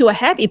takes you to a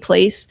happy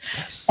place.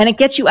 Yes. And it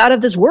gets you out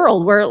of this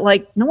world where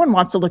no one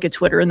wants to look at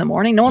Twitter in the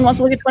morning. No one wants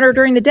to look at Twitter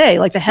during the day.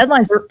 Like, the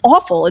headlines are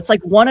awful. It's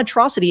like one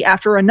atrocity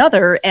after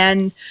another.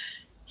 And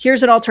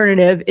here's an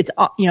alternative. It's,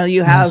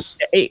 you have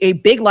a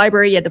big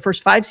library. You had the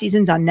first 5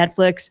 seasons on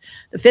Netflix.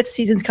 The 5th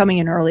season's coming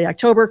in early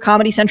October.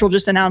 Comedy Central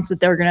just announced that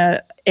they're going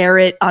to air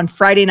it on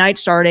Friday night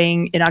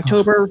starting in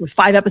October with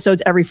 5 episodes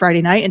every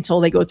Friday night until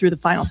they go through the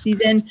final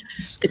season.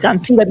 It's on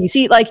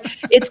CWC.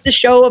 It's the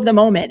show of the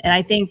moment. And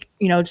I think,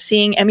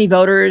 seeing Emmy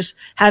voters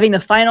having the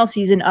final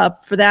season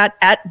up for that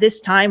at this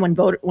time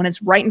when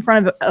it's right in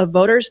front of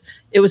voters,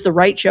 it was the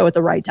right show at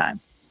the right time.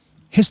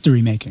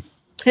 History making,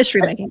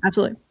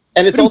 absolutely.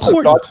 And it's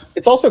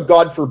also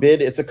God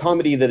forbid, it's a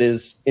comedy that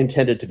is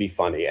intended to be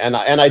funny. And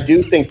I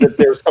do think that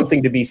there's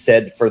something to be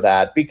said for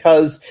that,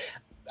 because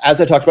as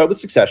I talked about with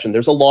Succession,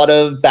 there's a lot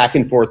of back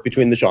and forth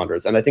between the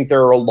genres. And I think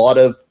there are a lot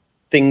of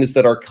things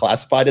that are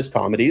classified as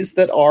comedies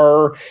that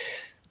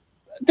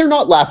they're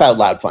not laugh out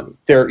loud funny.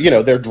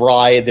 They're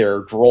dry, they're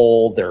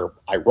droll, they're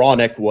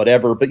ironic,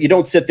 whatever, but you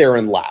don't sit there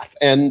and laugh.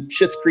 And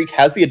Schitt's Creek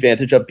has the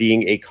advantage of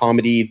being a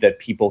comedy that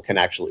people can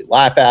actually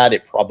laugh at.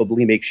 It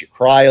probably makes you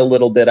cry a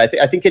little bit. I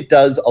think it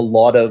does a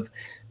lot of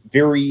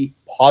very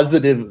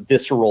positive,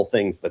 visceral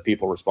things that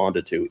people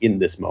responded to in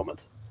this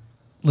moment.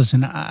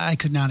 Listen, I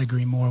could not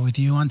agree more with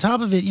you. On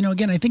top of it,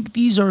 again, I think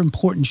these are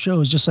important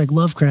shows, just like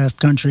Lovecraft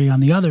Country on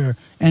the other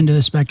end of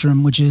the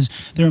spectrum, which is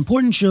they're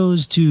important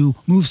shows to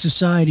move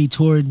society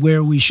toward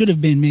where we should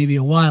have been maybe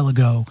a while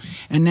ago.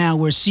 And now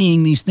we're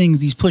seeing these things,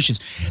 these pushes.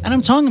 And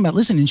I'm talking about,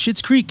 listen, in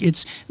Schitt's Creek,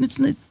 it's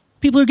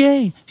people are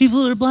gay,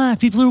 people are black,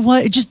 people are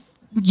white.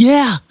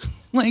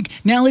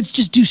 Now let's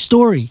just do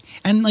story.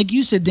 And like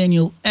you said,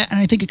 Daniel, and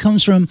I think it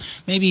comes from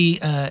maybe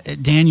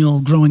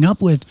Daniel growing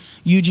up with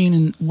Eugene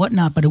and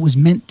whatnot, but it was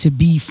meant to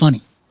be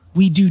funny.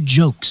 We do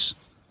jokes.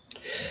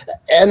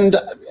 And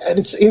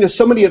it's,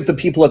 so many of the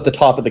people at the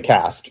top of the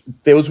cast,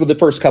 those were the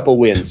first couple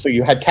wins. So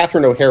you had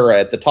Catherine O'Hara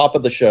at the top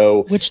of the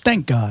show. Which,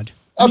 thank God.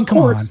 Of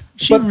course.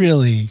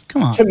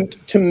 Come on.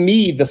 To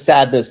me, the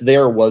sadness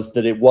there was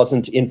that it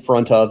wasn't in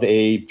front of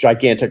a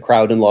gigantic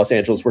crowd in Los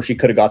Angeles where she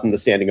could have gotten the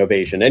standing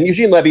ovation. And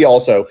Eugene Levy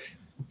also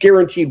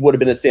guaranteed would have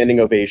been a standing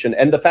ovation.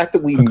 And the fact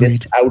that we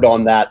missed out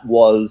on that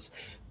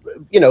was,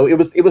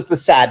 it was the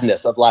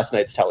sadness of last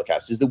night's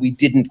telecast, is that we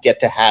didn't get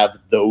to have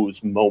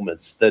those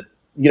moments that,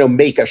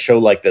 make a show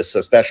like this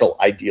so special,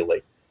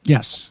 ideally.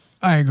 Yes,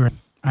 I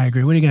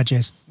agree. What do you got,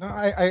 Jace? No,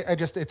 I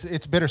just,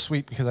 it's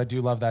bittersweet because I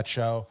do love that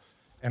show.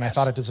 And I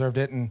thought it deserved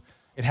it, and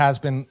it has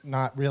been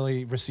not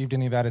really received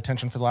any of that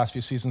attention for the last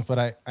few seasons.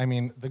 But I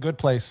mean, The Good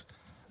Place,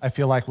 I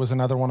feel like was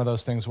another one of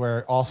those things where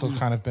it also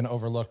kind of been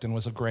overlooked and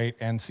was a great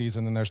end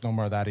season, and there's no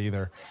more of that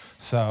either.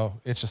 So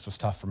it just was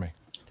tough for me.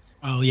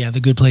 Oh yeah, The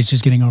Good Place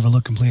just getting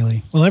overlooked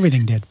completely. Well,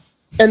 everything did.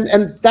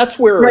 And that's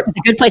where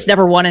The Good Place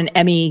never won an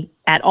Emmy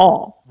at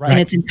all in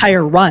its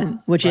entire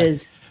run, which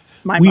is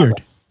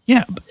weird.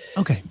 Yeah.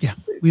 Okay. Yeah.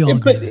 We all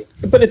agree.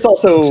 But it's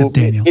also except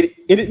Daniel. It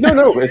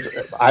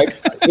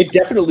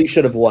definitely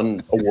should have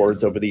won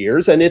awards over the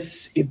years, and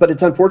it's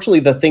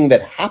unfortunately the thing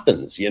that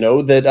happens.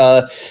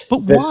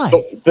 Why?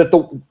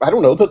 I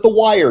don't know, that The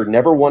Wire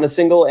never won a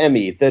single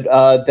Emmy. That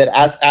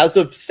as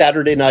of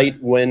Saturday night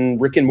when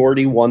Rick and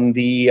Morty won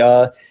the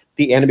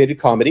animated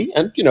comedy,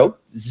 and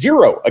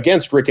 0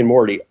 against Rick and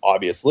Morty,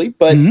 obviously,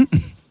 but.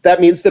 Mm-hmm. That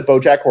means that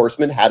BoJack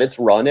Horseman had its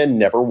run and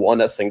never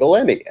won a single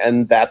Emmy,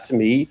 and that to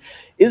me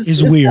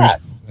is weird.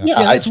 Sad.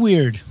 Yeah, that's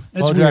weird.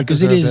 That's BoJack weird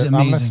because it is amazing.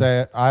 I'm gonna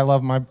say it. I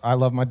love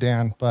my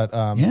Dan, but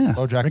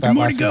BoJack Rick that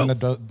last season of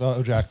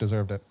BoJack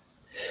deserved it.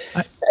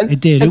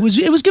 It did. It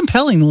was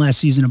compelling the last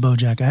season of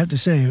BoJack. I have to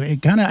say,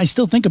 I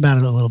still think about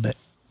it a little bit.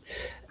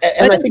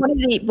 And I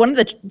think one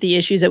of the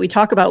issues that we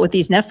talk about with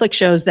these Netflix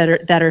shows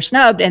that are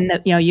snubbed, and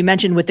that, you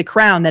mentioned with The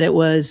Crown that it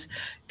was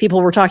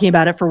people were talking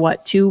about it for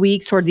 2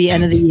 weeks toward the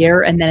end of the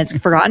year, and then it's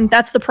forgotten.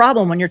 That's the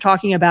problem when you're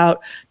talking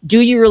about, do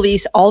you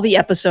release all the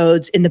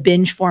episodes in the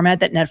binge format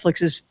that Netflix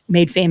has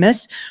made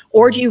famous,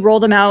 or do you roll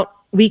them out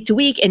week to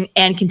week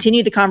and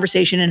continue the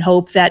conversation and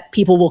hope that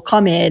people will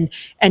come in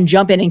and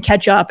jump in and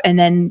catch up and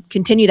then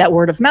continue that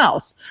word of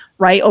mouth,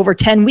 right? Over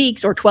 10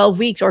 weeks or 12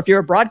 weeks, or if you're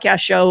a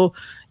broadcast show,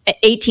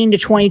 18 to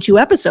 22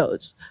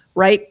 episodes,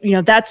 right? You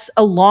know, that's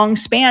a long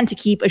span to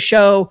keep a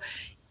show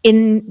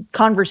in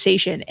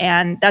conversation.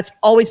 And that's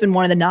always been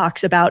one of the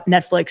knocks about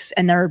Netflix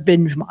and their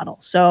binge model.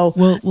 So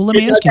well, let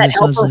me ask you this,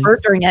 help or Leslie.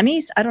 hurt during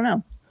Emmys? I don't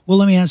know. Well,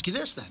 let me ask you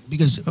this then,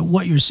 because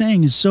what you're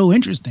saying is so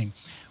interesting.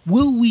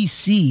 Will we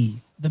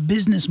see the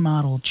business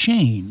model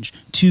change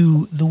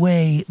to the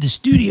way the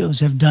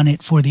studios have done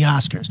it for the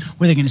Oscars,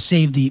 where they're going to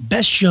save the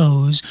best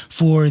shows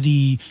for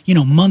the,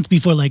 month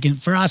before, like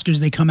for Oscars,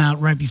 they come out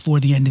right before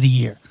the end of the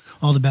year,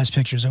 all the best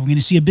pictures. Are we going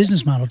to see a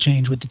business model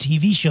change with the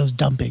TV shows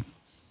dumping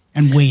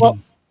and waiting? Well,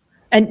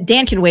 and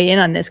Dan can weigh in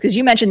on this because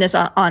you mentioned this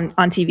on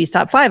TV's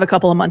Top 5 a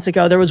couple of months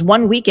ago. There was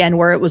one weekend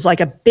where it was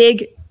like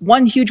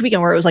one huge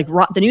weekend where it was like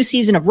the new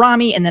season of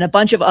Rami and then a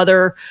bunch of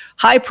other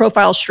high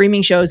profile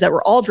streaming shows that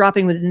were all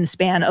dropping within the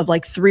span of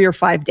like 3 or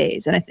 5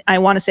 days. And I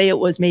want to say it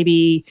was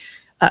maybe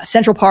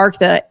Central Park,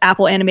 the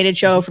Apple animated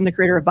show from the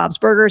creator of Bob's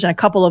Burgers, and a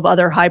couple of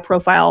other high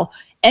profile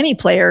Emmy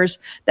players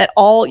that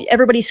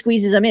everybody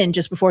squeezes them in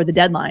just before the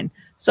deadline.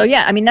 So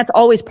yeah, I mean, that's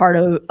always part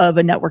of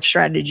a network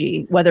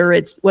strategy, whether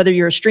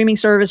you're a streaming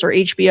service or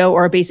HBO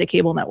or a basic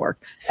cable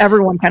network.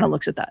 Everyone kind of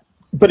looks at that.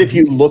 But if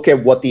you look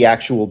at what the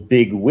actual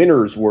big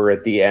winners were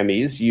at the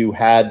Emmys, you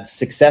had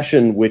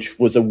Succession, which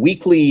was a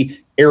weekly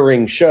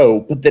airing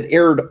show, but that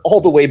aired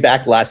all the way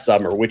back last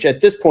summer, which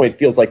at this point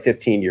feels like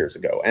 15 years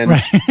ago. And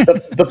right.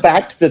 the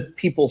fact that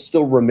people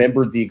still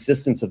remembered the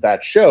existence of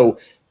that show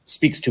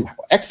speaks to how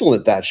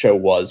excellent that show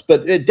was,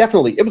 but it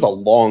was a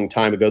long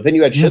time ago. Then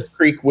you had Schitt's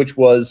Creek, which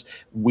was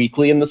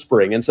weekly in the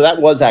spring, and so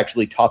that was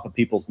actually top of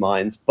people's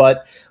minds.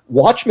 But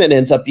Watchmen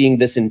ends up being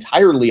this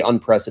entirely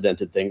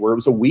unprecedented thing where it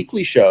was a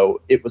weekly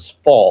show. It was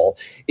fall.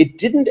 It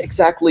didn't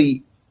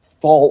exactly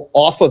fall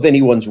off of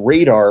anyone's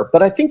radar,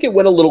 but I think it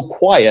went a little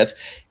quiet.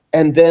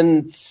 And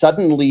then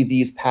suddenly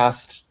these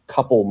past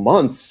couple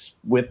months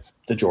with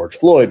the George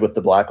Floyd, with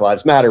the Black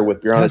Lives Matter,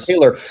 with Breonna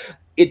Taylor,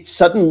 it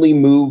suddenly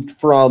moved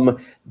from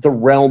the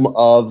realm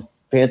of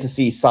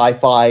fantasy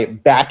sci-fi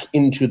back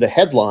into the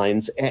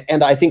headlines.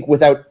 And I think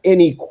without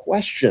any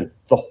question,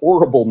 the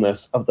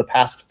horribleness of the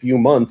past few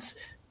months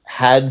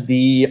had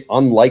the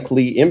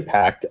unlikely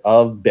impact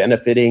of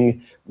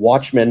benefiting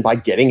Watchmen by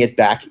getting it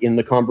back in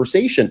the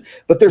conversation.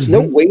 But there's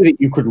no way that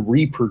you could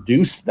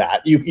reproduce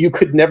that. You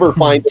could never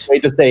find a way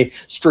to say,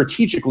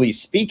 strategically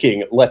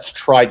speaking, let's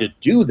try to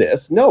do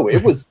this. No,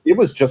 it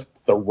was just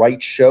the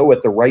right show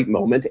at the right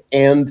moment,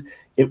 and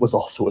it was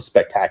also a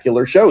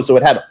spectacular show. So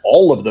it had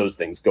all of those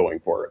things going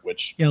for it,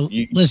 which...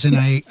 Listen,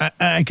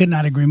 I could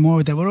not agree more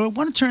with that. But I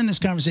want to turn this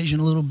conversation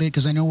a little bit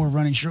because I know we're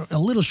running a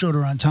little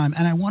shorter on time.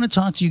 And I want to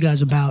talk to you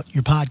guys about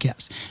your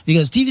podcast.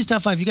 Because TV's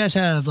Top 5, you guys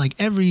have like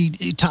every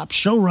top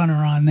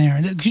showrunner on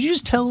there. Could you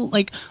just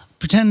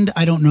pretend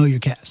I don't know your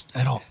cast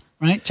at all,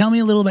 right? Tell me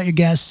a little about your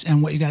guests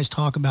and what you guys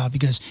talk about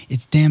because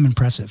it's damn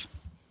impressive.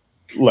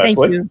 Thank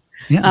you.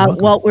 Yeah,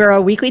 well, we're a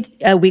weekly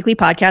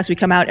podcast. We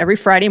come out every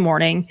Friday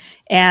morning,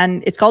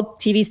 and it's called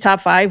TV's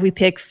Top 5. We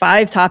pick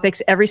 5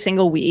 topics every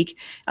single week.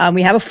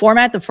 We have a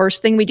format. The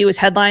first thing we do is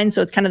headlines,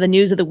 so it's kind of the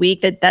news of the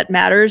week that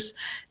matters.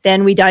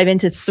 Then we dive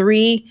into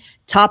 3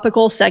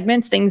 topical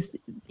segments, things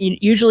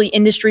usually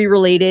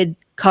industry-related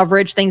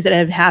coverage, things that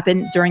have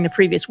happened during the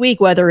previous week,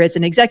 whether it's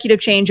an executive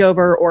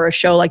changeover or a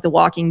show like The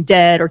Walking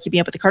Dead or Keeping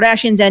Up with the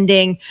Kardashians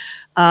ending,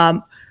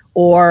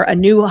 or a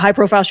new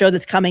high-profile show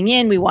that's coming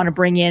in. We want to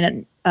bring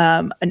in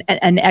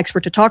an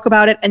expert to talk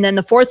about it. And then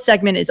the 4th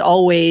segment is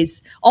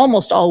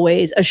almost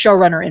always a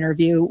showrunner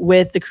interview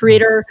with the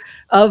creator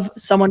of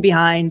someone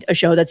behind a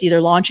show that's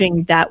either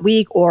launching that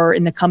week or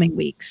in the coming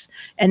weeks.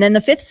 And then the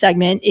 5th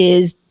segment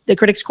is the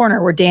Critics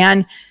Corner, where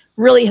Dan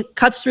really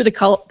cuts through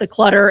the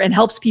clutter and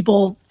helps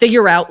people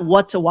figure out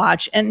what to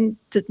watch and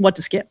what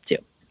to skip too.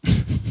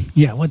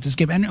 Yeah, what to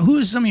skip. And who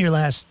is some of your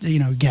last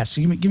guests?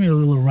 Give me a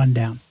little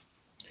rundown.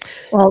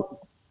 Well,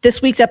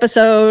 this week's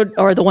episode,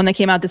 or the one that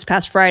came out this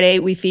past Friday,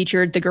 we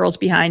featured the girls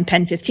behind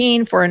Pen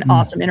 15 for an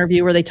awesome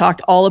interview where they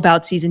talked all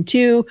about season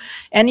 2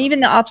 and even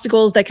the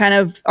obstacles that kind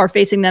of are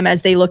facing them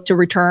as they look to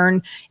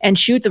return and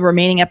shoot the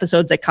remaining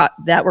episodes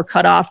that were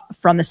cut off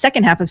from the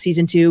second half of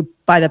season 2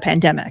 by the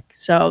pandemic.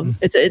 So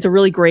it's a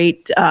really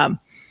great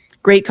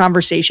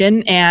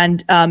conversation.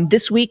 And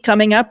this week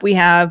coming up, we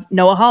have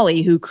Noah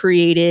Hawley, who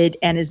created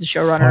and is the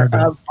showrunner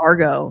of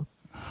Fargo.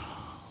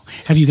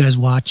 Have you guys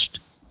watched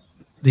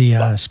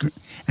the screen?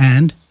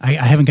 And I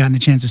haven't gotten a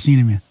chance to see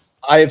him yet.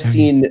 I have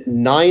seen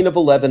 9 of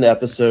 11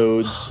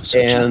 episodes,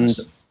 and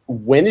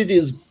when it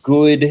is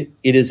good,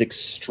 it is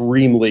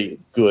extremely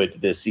good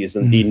this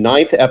season. The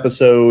 9th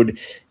episode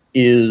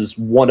is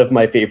one of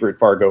my favorite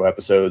Fargo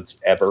episodes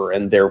ever,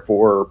 and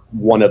therefore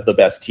one of the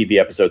best TV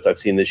episodes I've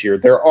seen this year.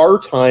 There are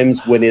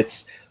times when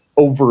it's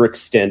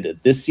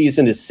overextended. This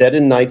season is set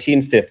in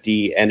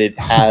 1950, and it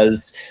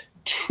has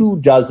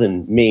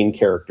 24 main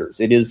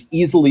characters. It is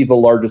easily the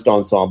largest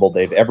ensemble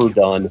they've ever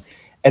done.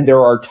 And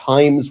there are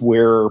times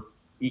where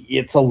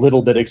it's a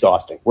little bit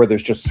exhausting, where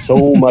there's just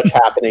so much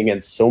happening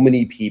and so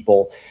many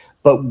people.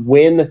 But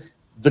when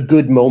the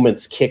good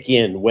moments kick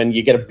in, when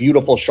you get a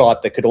beautiful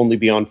shot that could only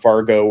be on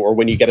Fargo, or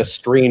when you get a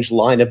strange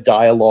line of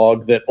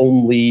dialogue that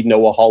only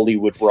Noah Hawley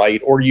would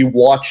write, or you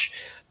watch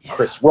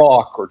Chris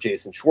Rock or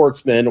Jason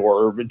Schwartzman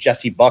or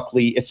Jesse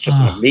Buckley. It's just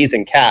an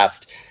amazing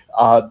cast.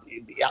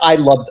 I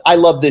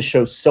love this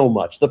show so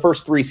much. The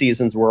first 3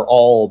 seasons were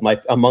all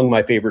among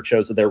my favorite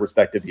shows of their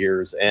respective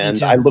years,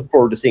 and I look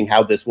forward to seeing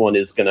how this one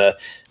is going to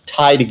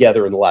tie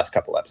together in the last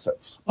couple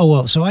episodes. Oh,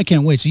 well, so I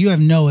can't wait. So you have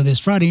Noah this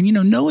Friday,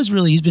 and Noah's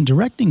he's been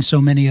directing so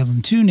many of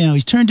them too now.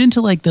 He's turned into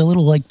like the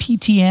little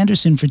P.T.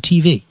 Anderson for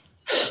TV.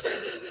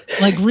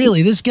 Like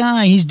really, this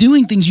guy, he's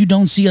doing things you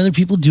don't see other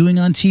people doing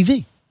on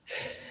TV.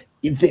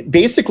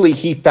 Basically,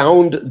 he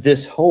found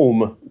this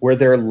home where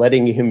they're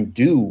letting him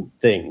do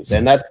things.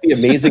 And that's the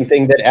amazing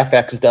thing that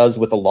FX does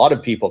with a lot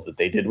of people, that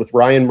they did with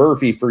Ryan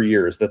Murphy for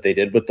years, that they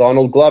did with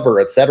Donald Glover,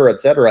 et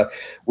cetera,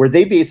 where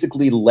they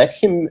basically let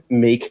him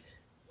make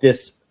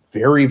this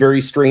very,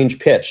 very strange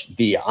pitch.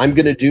 I'm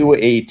going to do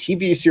a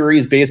TV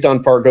series based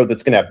on Fargo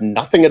that's going to have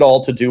nothing at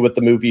all to do with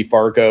the movie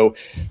Fargo,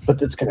 but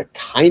that's going to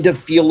kind of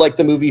feel like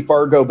the movie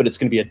Fargo, but it's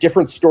going to be a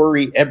different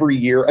story every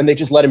year. And they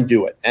just let him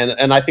do it.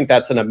 And I think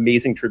that's an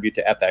amazing tribute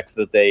to FX,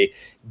 that they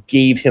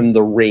gave him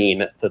the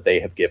reign that they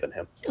have given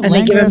him. And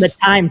they give him the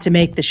time to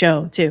make the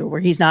show too,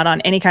 where he's not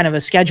on any kind of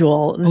a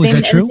schedule. The is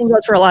that true? Same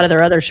goes for a lot of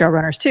their other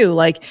showrunners too.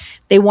 Like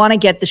they want to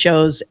get the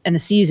shows and the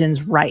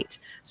seasons right.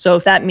 So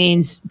if that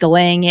means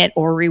delaying it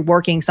or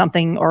reworking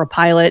something or a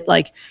pilot,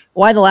 like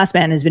Why the Last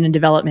Man has been in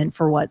development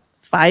for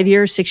 5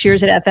 years, 6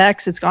 years at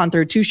FX. It's gone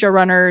through 2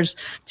 showrunners,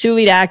 2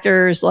 lead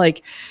actors. I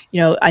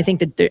think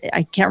that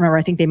I can't remember.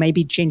 I think they may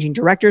be changing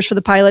directors for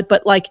the pilot,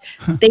 but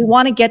they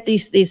want to get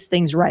these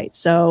things right.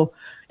 So,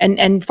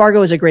 and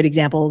Fargo is a great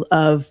example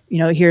of,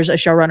 here's a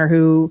showrunner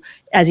who,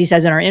 as he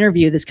says in our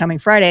interview this coming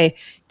Friday,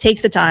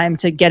 takes the time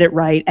to get it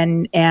right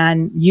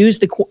and use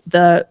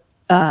the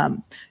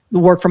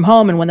work from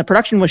home and when the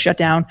production was shut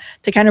down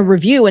to kind of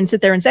review and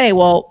sit there and say,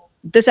 well,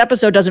 this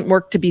episode doesn't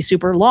work to be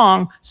super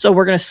long, so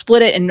we're going to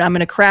split it and I'm going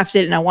to craft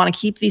it and I want to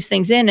keep these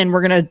things in and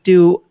we're going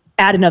to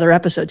add another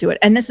episode to it.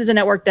 And this is a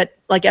network that,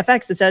 like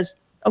FX, that says,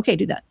 okay,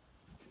 do that.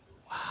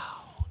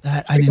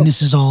 Wow.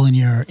 This is all in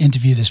your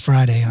interview this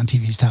Friday on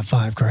TV's Top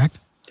 5, correct?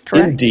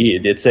 Correct.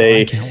 Indeed.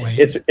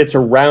 It's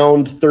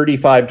around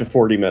 35 to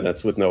 40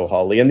 minutes with Noah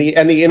Hawley. And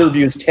the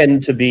interviews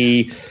tend to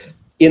be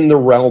in the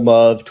realm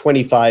of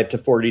 25 to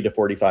 40 to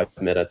 45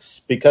 minutes,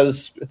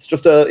 because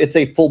it's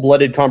a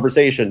full-blooded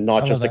conversation,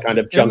 not just a kind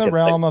of junket. In the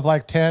realm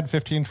of 10,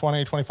 15,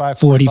 20, 25,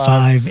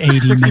 45, 80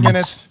 60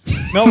 minutes.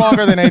 No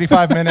longer than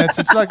 85 minutes.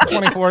 It's like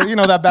 24,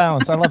 that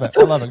balance. I love it.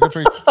 Good for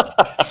you.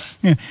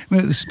 Yeah,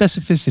 the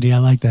specificity. I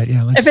like that.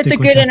 Yeah. If it's a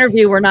good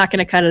interview, we're not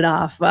going to cut it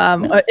off.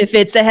 If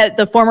it's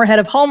the former head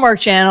of Hallmark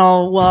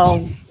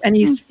Channel, and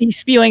he's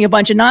spewing a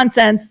bunch of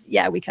nonsense,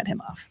 we cut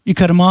him off. You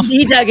cut him off?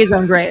 He dug his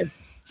own grave.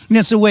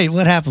 Yeah, so wait,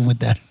 what happened with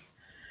that?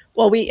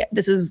 Well,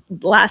 this is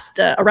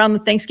around the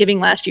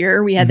Thanksgiving last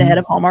year, we had the head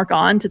of Hallmark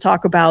on to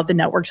talk about the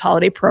network's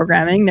holiday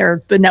programming.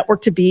 They're the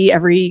network to be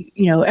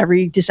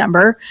every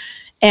December.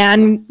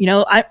 And,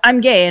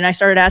 I'm gay. And I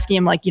started asking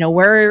him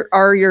where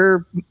are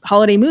your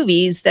holiday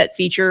movies that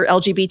feature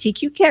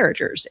LGBTQ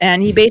characters?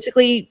 And he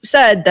basically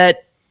said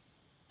that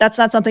that's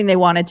not something they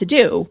wanted to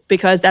do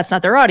because that's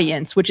not their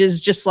audience, which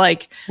is just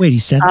wait, he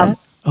said that?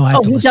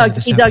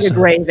 He dug a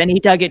grave, and he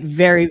dug it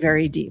very,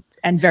 very deep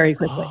and very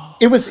quickly.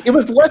 It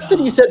was less that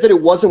he said that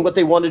it wasn't what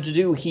they wanted to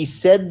do. He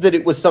said that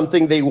it was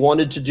something they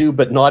wanted to do,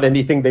 but not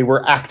anything they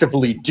were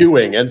actively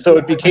doing. And so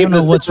it became. I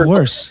don't know what's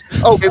worse.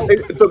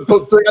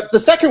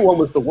 The second one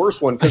was the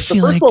worst one, because the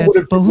first one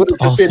would have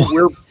just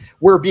been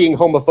we're being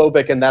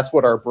homophobic and that's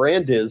what our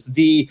brand is.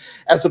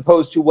 As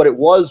opposed to what it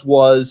was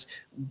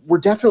we're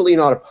definitely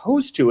not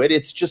opposed to it.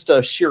 It's just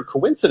a sheer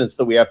coincidence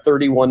that we have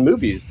 31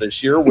 movies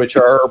this year, which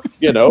are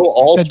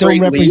all that don't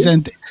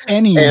represent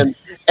any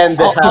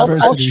and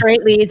all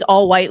straight leads,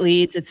 all white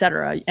leads,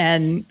 etc.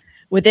 And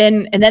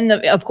then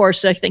of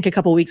course, I think a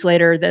couple of weeks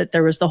later that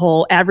there was the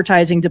whole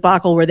advertising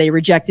debacle where they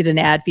rejected an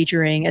ad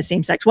featuring a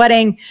same-sex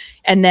wedding,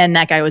 and then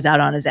that guy was out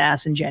on his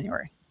ass in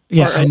January.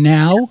 Yeah, and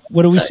now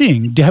what are we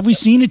seeing? Have we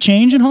seen a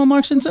change in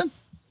Hallmark since then?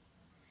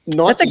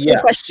 That's a good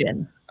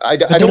question. They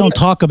don't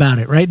talk about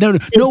it, right?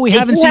 No, we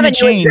haven't seen a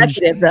change.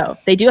 Executive, though.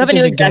 They do have a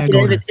new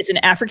executive. It's an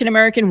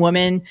African-American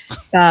woman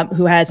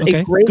who has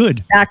a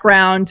great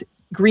background,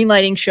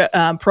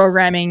 greenlighting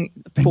programming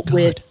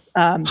with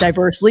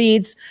diverse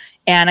leads.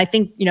 And I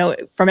think,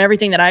 from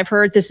everything that I've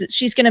heard,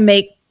 she's going to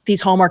make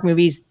these Hallmark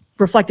movies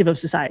reflective of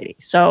society.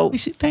 So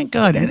thank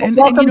God. And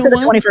welcome to the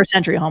 21st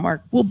century,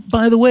 Hallmark. Well,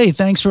 by the way,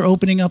 thanks for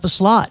opening up a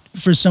slot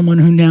for someone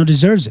who now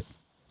deserves it.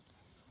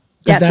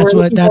 Yes, that's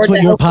what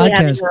your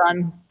podcast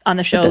on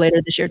the show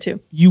later this year too.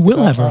 You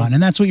will have her on,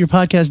 and that's what your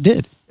podcast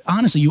did.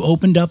 Honestly, you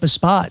opened up a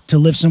spot to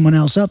lift someone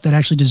else up that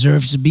actually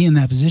deserves to be in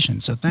that position.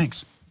 So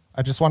thanks.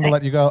 I just wanted to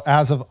let you go.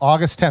 As of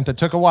August 10th, it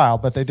took a while,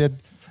 but they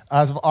did.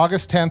 As of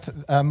August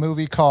 10th, a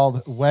movie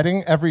called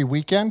Wedding Every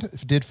Weekend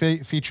did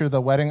feature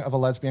the wedding of a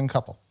lesbian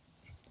couple.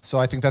 So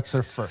I think that's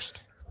their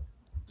first.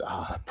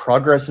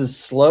 Progress is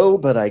slow,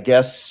 but I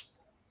guess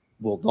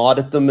we'll nod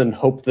at them and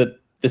hope that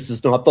this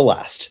is not the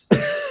last.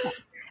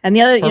 And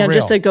the other, For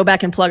just real. to go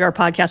back and plug our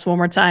podcast one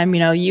more time,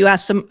 you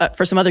asked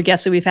for some other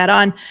guests that we've had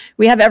on.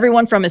 We have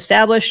everyone from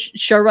established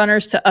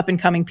showrunners to up and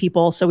coming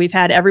people. So we've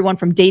had everyone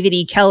from David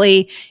E.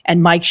 Kelly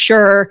and Mike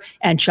Schur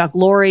and Chuck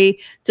Lorre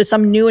to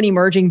some new and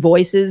emerging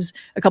voices.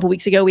 A couple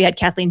weeks ago, we had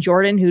Kathleen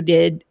Jordan, who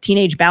did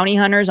Teenage Bounty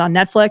Hunters on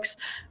Netflix.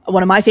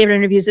 One of my favorite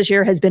interviews this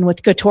year has been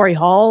with Katori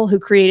Hall, who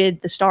created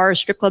the Starz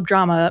strip club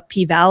drama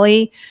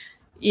P-Valley.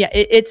 Yeah,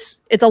 it's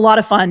a lot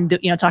of fun,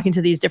 talking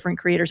to these different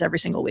creators every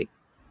single week.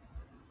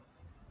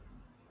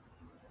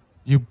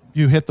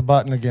 You hit the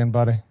button again,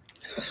 buddy.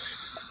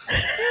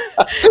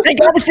 Thank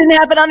God this didn't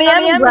happen on the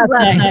Emmys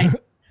last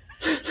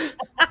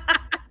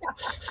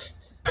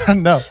night.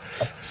 No.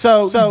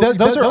 So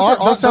those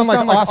sound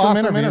like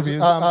awesome interviews.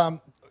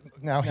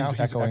 Now he's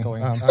echoing.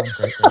 Great.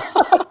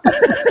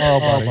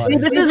 Oh, buddy. See,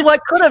 this is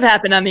what could have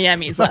happened on the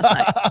Emmys last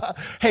night.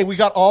 Hey, we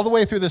got all the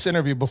way through this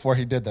interview before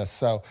he did this,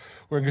 so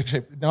we're in good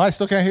shape. No, I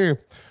still can't hear you.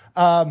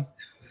 How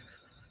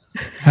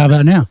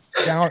about now?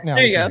 Now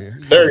There you go.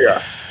 There you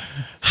are.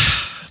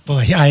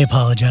 Boy, I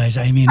apologize.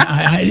 I mean,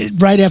 I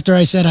right after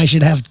I said I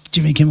should have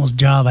Jimmy Kimmel's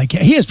job, I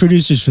can't. He has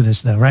producers for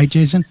this, though, right,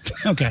 Jason?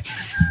 Okay.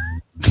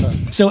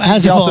 So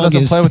as He of also doesn't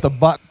August, play with the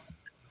button.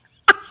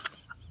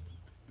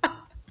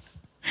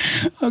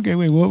 okay,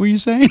 wait, what were you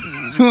saying?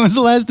 So what was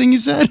the last thing you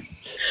said?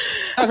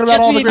 Talking about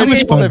all the great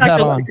people they've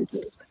had on.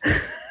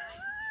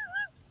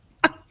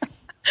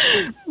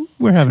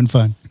 We're having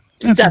fun.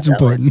 That's what's Definitely.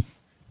 important.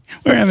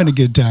 We're having a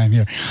good time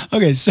here.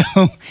 Okay, so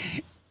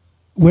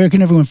where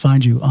can everyone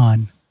find you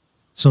on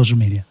social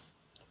media?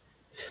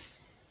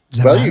 Does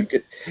that Well,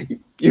 matter?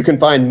 you can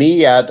find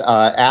me at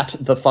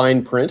the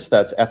Fine Print.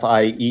 That's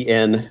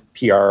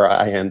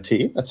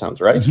FIENPRINT. That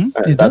sounds right.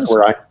 it does.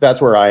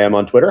 That's where I am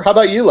on Twitter. How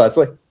about you,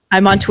 Leslie?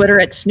 I'm on Twitter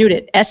at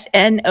Snoodit,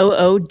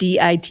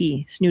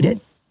 SNOODIT, Snoodit.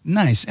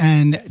 Nice.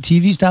 And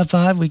TV's Top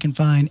 5 we can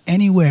find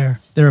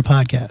anywhere there are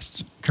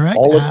podcasts, correct?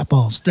 All of-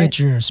 Apple,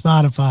 Stitcher,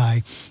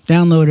 Spotify.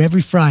 Download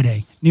every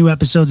Friday. New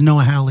episodes,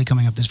 Noah Hawley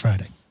coming up this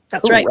Friday.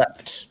 That's right.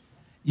 Correct.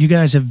 You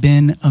guys have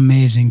been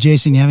amazing.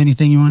 Jason, you have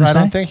anything you want to Right say?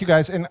 on. Thank you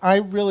guys. And I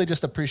really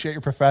just appreciate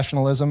your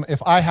professionalism. If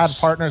I had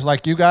partners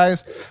like you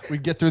guys,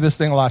 we'd get through this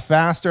thing a lot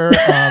faster.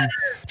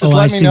 Just I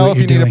let me see know what if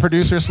you you're need a doing.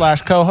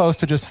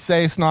 producer/co-host to just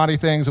say snotty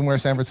things and wear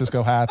San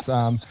Francisco hats.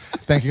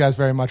 Thank you guys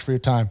very much for your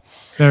time.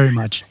 Very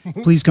much.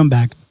 Please come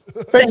back.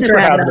 Thank you for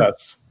having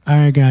us. All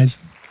right, guys.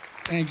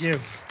 Thank you.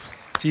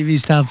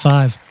 TV's Top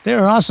 5. They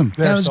were awesome.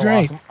 They're that was so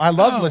great. awesome. I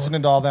love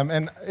listening to all them,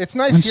 and it's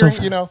nice I'm so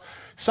hearing. fast.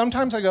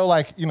 Sometimes I go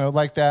like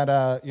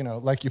that.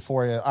 Like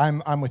Euphoria.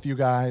 I'm with you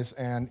guys,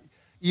 and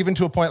even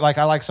to a point like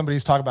I like somebody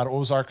who's talking about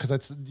Ozark because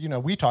it's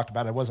we talked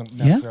about it. It wasn't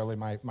necessarily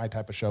my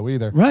type of show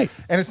either. Right.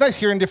 And it's nice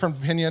hearing different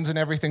opinions and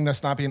everything.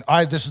 That's not being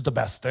this is the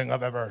best thing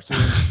I've ever seen,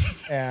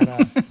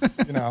 and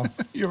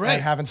You're right.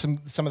 and having some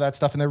of that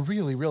stuff, and they're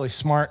really really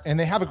smart, and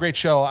they have a great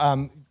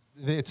show.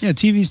 It's Yeah,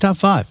 TV's Top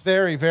 5.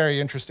 very very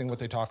interesting what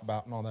they talk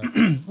about and all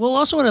that. Well,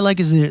 also what I like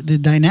is the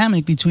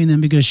dynamic between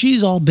them because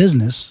she's all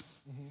business,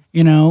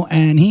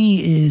 and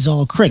he is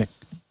all critic.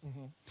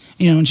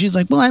 And she's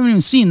like, well, I haven't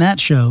even seen that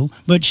show,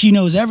 but she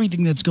knows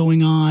everything that's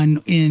going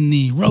on in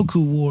the Roku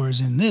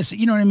wars and this.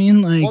 You know what I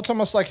mean? Like, Well, it's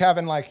almost like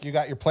having you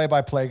got your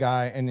play-by-play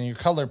guy and then your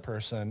color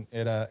person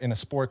in a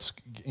sports,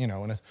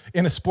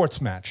 in a sports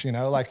match.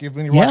 Like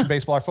when you're watching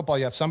baseball or football,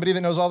 you have somebody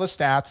that knows all the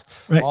stats,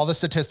 Right. all the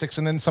statistics,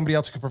 and then somebody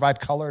else who can provide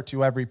color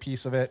to every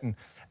piece of it and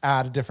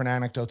add different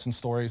anecdotes and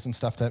stories and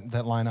stuff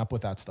that line up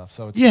with that stuff.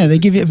 So it's yeah, they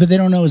give you, but they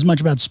don't know as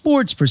much about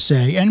sports per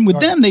se. And with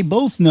them, they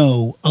both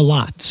know a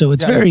lot. So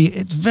it's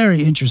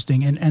very interesting.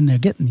 And they're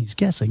getting these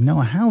guests like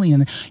Noah Hawley.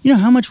 And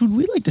how much would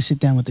we like to sit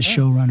down with the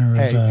showrunner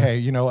of Hey,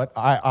 you know what?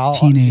 I'll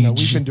teenage-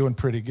 we've been doing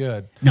pretty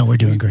good. No, we're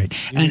doing great.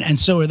 And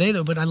so are they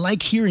though. But I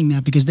like hearing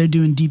that because they're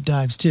doing deep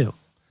dives too.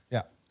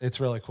 Yeah,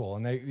 it's really cool.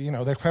 And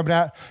they're coming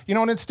at,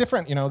 and it's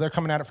different. They're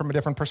coming at it from a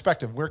different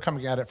perspective. We're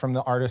coming at it from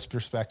the artist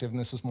perspective, and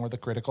this is more the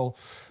critical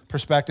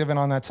perspective and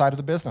on that side of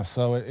the business.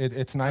 So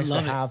it's nice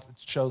to have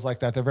shows like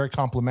that. They're very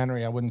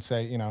complimentary. I wouldn't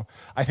say,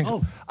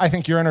 I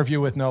think your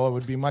interview with Noah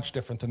would be much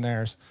different than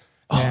theirs.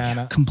 Oh,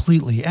 yeah,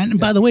 completely. And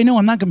by the way, no,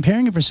 I'm not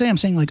comparing it per se. I'm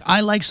saying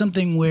I like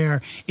something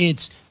where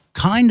it's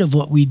kind of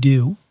what we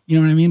do. You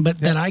know what I mean? But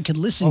that I could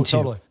listen to,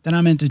 totally. that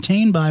I'm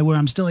entertained by, where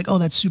I'm still like, oh,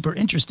 that's super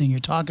interesting. You're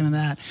talking to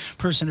that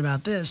person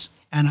about this.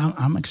 And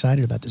I'm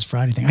excited about this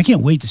Friday thing. I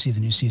can't wait to see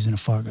the new season of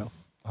Fargo.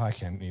 I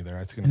can't either.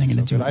 It's going And to they're be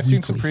gonna so do good. it I've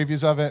seen some weekly.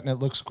 previews of it, and it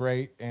looks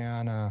great.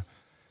 And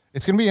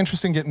it's going to be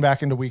interesting getting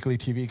back into weekly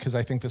TV because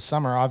I think this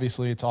summer,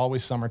 obviously, it's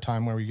always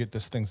summertime where we get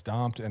this things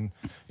dumped, and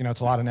it's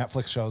a lot of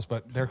Netflix shows,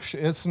 but there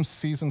is some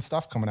season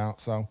stuff coming out.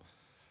 So,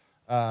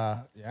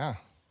 yeah.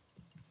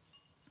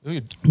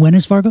 Ooh, When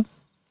is Fargo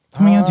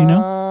coming out? Do you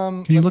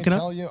know? Can you let look me it up?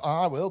 tell you.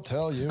 I will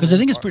tell you. Because I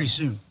think it's pretty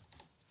soon.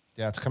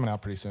 Yeah, it's coming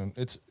out pretty soon.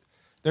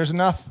 There's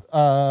enough.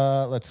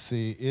 Let's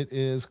see. It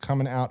is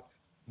coming out.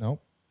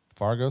 Nope.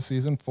 Fargo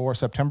season 4,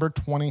 September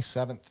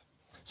 27th.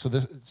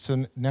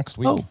 So next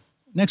week. Oh,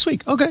 Next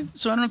week. Okay.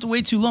 So I don't have to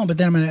wait too long, but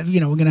then I'm going to,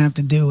 we're going to have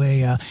to do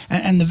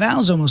and the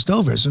Val's almost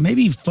over. So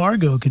maybe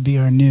Fargo could be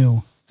our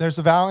new. There's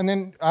the Val. And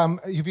then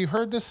have you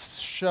heard this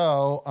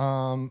show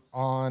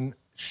on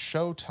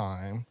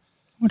Showtime?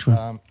 Which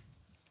one?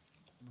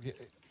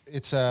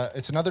 It's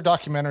another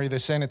documentary. They're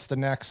saying it's the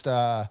next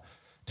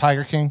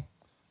Tiger King.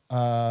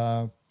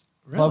 Really?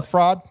 Love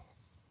Fraud.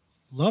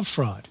 Love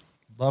Fraud.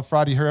 Love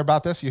Fraud. You hear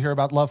about this? You hear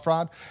about Love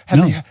Fraud?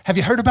 No. Have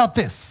you heard about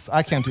this?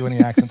 I can't do any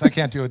accents. I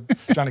can't do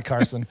a Johnny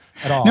Carson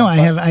at all. No, I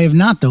have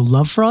not though.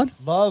 Love Fraud?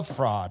 Love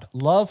Fraud.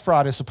 Love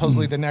Fraud is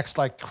supposedly the next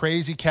like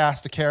crazy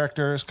cast of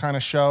characters kind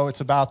of show.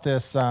 It's about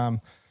this. Here,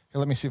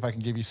 let me see if I can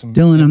give you some.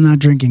 Dylan, I'm not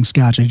drinking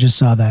scotch. I just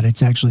saw that.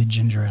 It's actually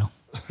ginger ale.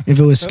 If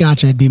it was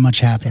scotch, I'd be much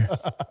happier.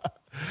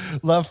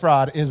 Love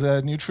Fraud is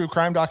a new true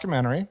crime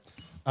documentary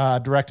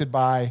directed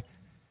by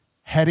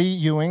Hetty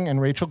Ewing and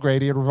Rachel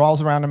Grady. It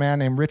revolves around a man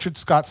named Richard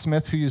Scott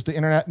Smith who used the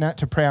internet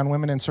to prey on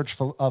women in search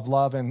of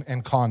love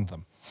and conned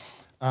them.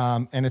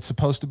 And it's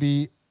supposed to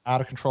be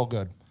out of control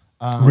good.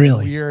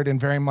 Really? Weird and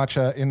very much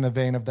in the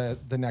vein of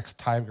the next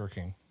Tiger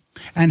King.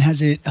 And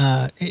is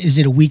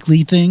it a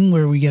weekly thing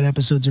where we get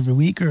episodes every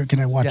week, or can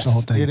I watch the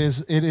whole thing? It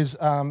is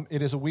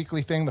a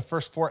weekly thing. The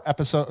first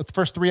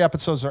 3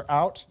 episodes are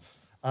out.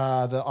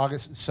 The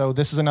August. So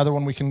this is another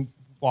one we can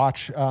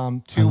watch too.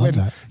 I love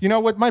that. You know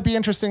what might be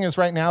interesting is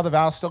right now the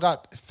Val's still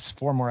got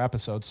 4 more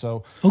episodes.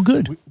 So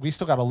good. We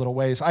still got a little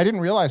ways. I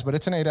didn't realize, but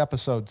it's an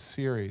 8-episode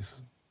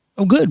series.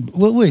 Oh, good.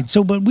 Well, wait.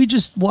 But we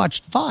just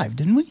watched 5,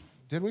 didn't we?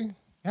 Did we?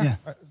 Yeah.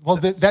 Well,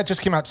 that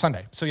just came out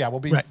Sunday. So yeah,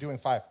 we'll be doing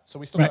 5. So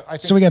we still got, I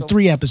think so we got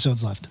 3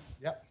 episodes left.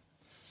 Yep.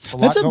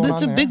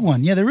 That's a big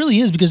one. Yeah, there really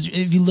is, because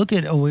if you look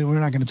at, we're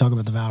not going to talk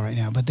about the Val right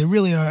now, but there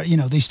really are,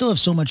 they still have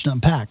so much to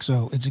unpack.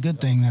 So it's a good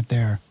thing that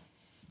they're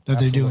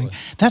doing.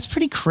 That's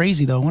pretty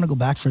crazy though. I want to go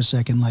back for a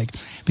second,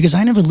 because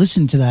I never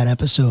listened to that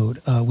episode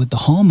with the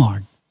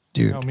Hallmark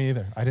dude. No, me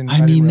either. I didn't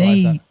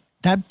realize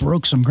that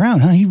broke some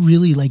ground, huh? He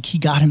really he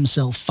got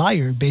himself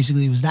fired.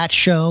 Basically, it was that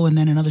show and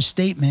then another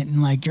statement,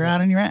 and you're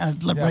out on your ass.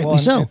 Rightly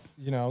so.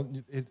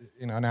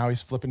 Now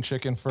he's flipping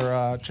chicken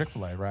for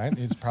Chick-fil-A, right?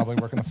 He's probably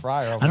working a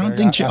fryer. Over I don't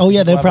there. think.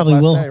 They probably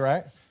will. Day,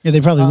 right? Yeah, they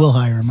probably will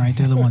hire him, right?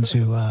 They're the ones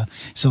who.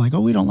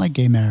 We don't like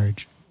gay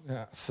marriage.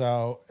 Yeah.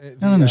 So.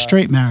 No.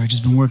 Straight marriage has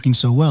been working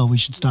so well. We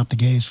should stop the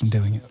gays from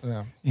doing it.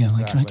 Yeah.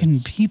 Exactly.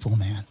 Fucking people,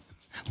 man.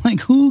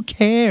 Who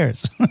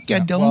cares? I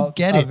don't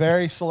get it. A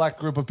very select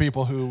group of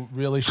people who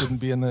really shouldn't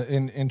be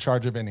in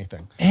charge of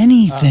anything.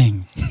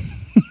 Anything.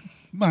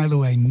 By the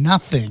way,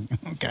 nothing.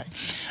 Okay.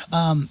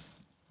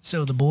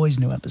 So The Boys'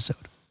 new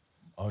episode.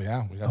 Oh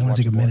yeah, I want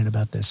to take a minute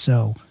about this.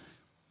 So,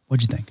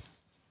 what'd you think?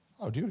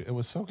 Oh, dude, it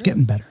was so good. It's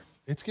getting better.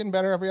 It's getting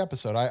better every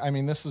episode. I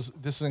mean, this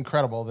is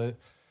incredible.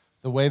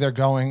 The way they're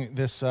going.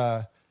 This.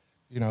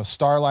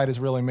 Starlight is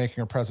really making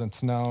her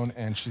presence known,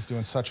 and she's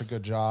doing such a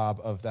good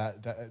job of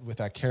that with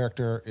that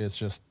character, is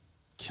just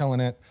killing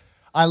it.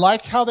 I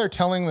like how they're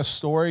telling the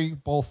story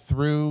both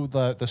through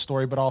the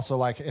story, but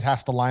also it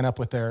has to line up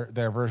with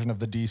their version of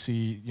the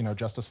DC,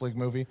 Justice League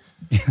movie,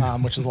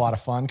 which is a lot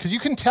of fun. Cause you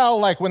can tell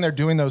when they're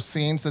doing those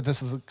scenes that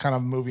this is a kind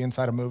of movie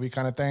inside a movie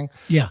kind of thing.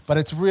 Yeah. But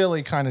it's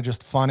really kind of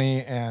just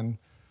funny, and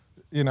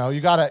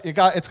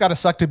it's got to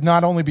suck to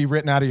not only be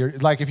written out of your,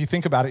 if you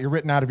think about it, you're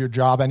written out of your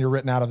job and you're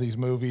written out of these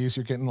movies.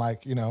 You're getting I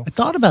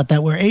thought about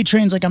that, where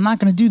A-Train's I'm not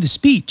going to do the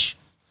speech.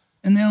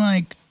 And they're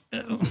like,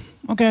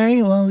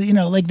 okay, well,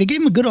 they gave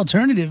him a good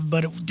alternative,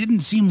 but it didn't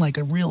seem like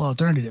a real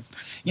alternative.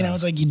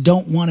 It's you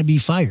don't want to be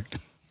fired.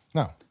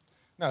 No,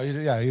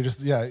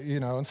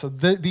 and so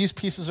these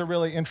pieces are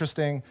really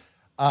interesting.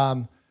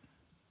 I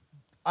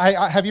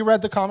have you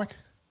read the comic?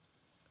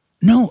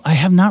 No, I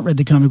have not read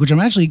the comic, which I'm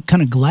actually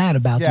kind of glad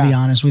about, to be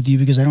honest with you,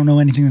 because I don't know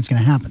anything that's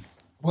going to happen.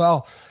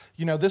 Well,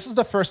 this is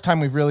the first time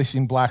we've really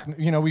seen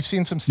we've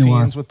seen some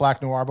scenes with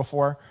Black Noir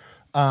before.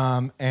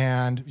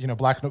 And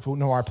Black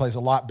Noir plays a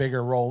lot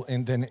bigger role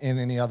than in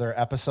any other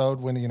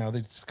episode when,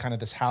 there's kind of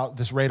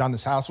this raid on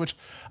this house, which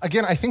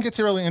again, I think it's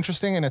really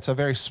interesting, and it's a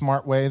very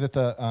smart way that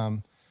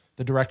the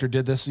director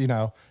did this,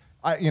 to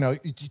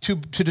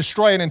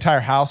destroy an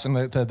entire house and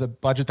the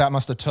budget that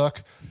must have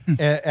took,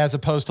 as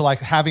opposed to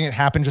having it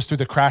happen just through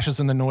the crashes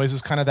and the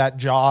noises, kind of that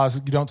Jaws.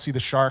 You don't see the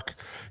shark,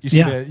 you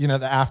see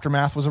the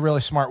aftermath. Was a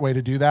really smart way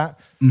to do that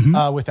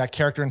with that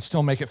character and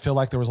still make it feel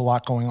like there was a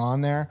lot going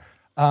on there.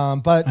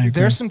 But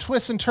there's some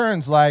twists and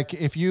turns.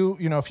 If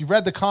you've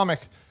read the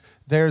comic,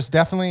 there's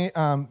definitely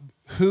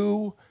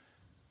who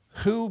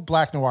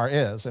Black Noir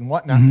is and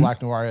what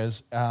Black Noir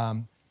is,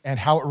 and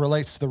how it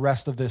relates to the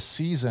rest of this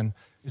season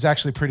is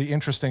actually pretty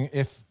interesting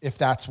if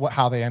that's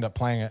how they end up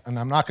playing it. And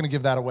I'm not going to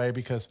give that away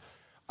because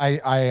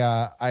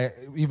I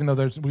even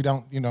though we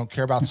don't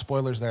care about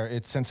spoilers there,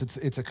 since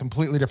it's a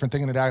completely different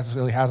thing and it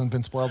actually hasn't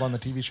been spoiled on the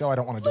TV show, I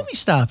don't want to do it. Let me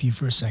stop you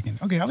for a second.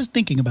 Okay, I was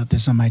thinking about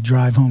this on my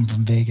drive home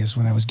from Vegas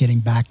when I was getting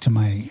back to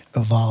my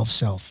evolved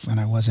self, and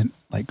I wasn't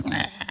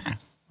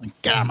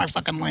get out of my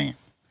fucking lane.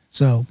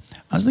 So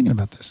I was thinking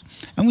about this,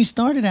 and we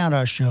started out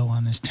our show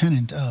on this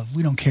tenet of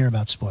we don't care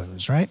about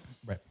spoilers, right?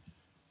 Right.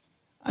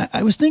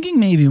 I was thinking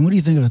maybe, and what do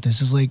you think about this?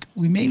 Is we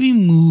maybe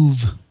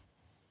move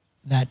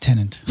that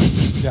tenant.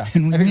 Yeah,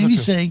 And I think so maybe too.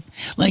 say,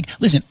 like,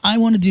 listen, I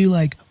want to do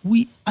like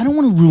I don't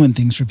want to ruin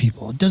things for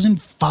people. It doesn't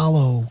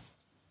follow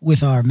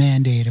with our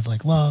mandate of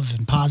like love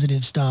and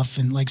positive stuff,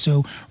 and like,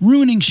 so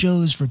ruining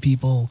shows for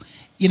people,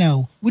 you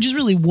know, which is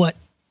really what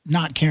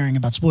not caring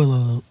about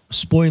spoiler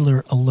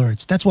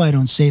alerts. That's why I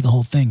don't say the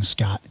whole thing,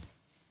 Scott.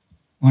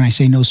 When I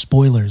say no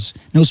spoiler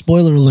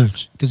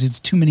alerts, because it's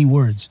too many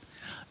words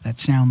that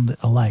sound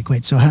alike.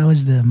 Wait, so how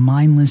is the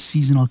mindless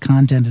seasonal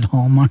content at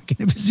Hallmark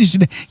in a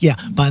position? Yeah,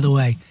 by the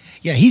way,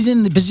 yeah, he's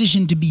in the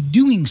position to be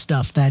doing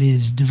stuff that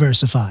is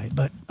diversified.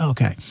 But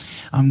okay,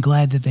 I'm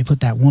glad that they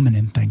put that woman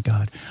in. Thank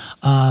God.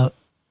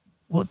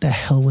 What the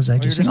hell was I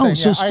just saying? just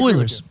saying, So yeah, I agree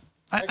with spoilers. you.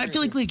 I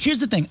feel like here's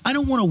the thing. I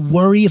don't want to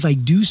worry if I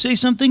do say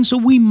something, so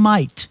we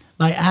might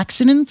by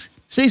accident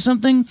say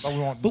something. But we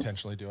won't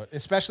intentionally do it,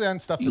 especially on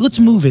stuff. that's Let's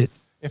new. move it.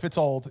 If it's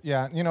old,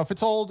 yeah, if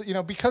it's old,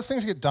 because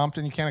things get dumped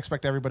and you can't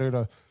expect everybody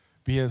to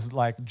be as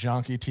like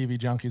TV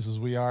junkies as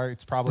we are.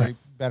 It's probably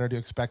better to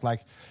expect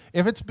like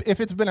if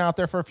it's been out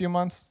there for a few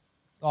months,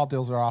 all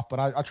deals are off. But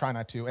I try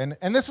not to. And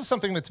this is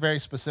something that's very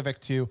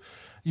specific to,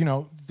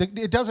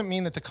 it doesn't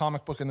mean that the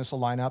comic book and this will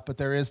line up, but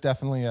there is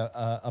definitely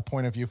a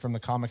point of view from the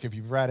comic if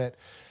you've read it.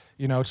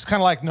 It's kind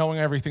of like knowing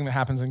everything that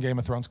happens in Game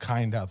of Thrones,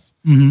 kind of.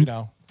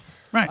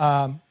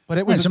 Right. But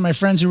it was So my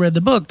friends who read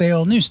the book, they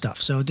all knew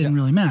stuff, so it didn't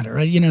really matter,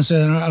 right?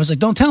 So I was like,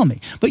 don't tell me.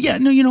 But yeah,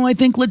 no, I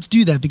think let's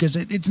do that because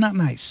it's not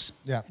nice.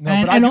 Yeah. No,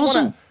 And, but and do also,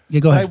 wanna, yeah,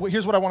 go ahead.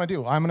 here's what I want to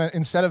do. I'm gonna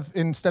instead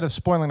of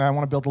spoiling it, I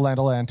want to build a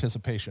level of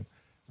anticipation.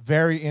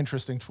 Very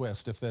interesting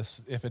twist if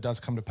it does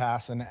come to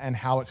pass, and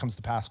how it comes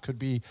to pass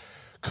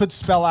could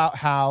spell out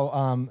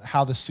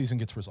how this season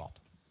gets resolved.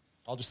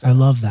 I'll just say I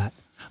love that.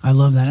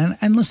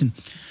 And listen,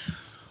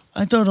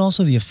 I thought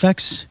also the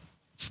effects,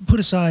 put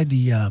aside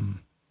the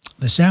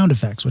sound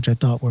effects, which I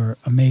thought were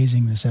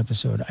amazing this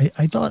episode.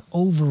 I thought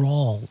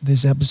overall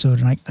this episode,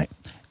 and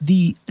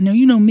me,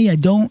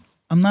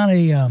 I'm not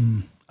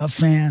a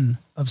fan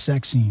of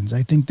sex scenes.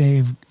 I think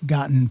they've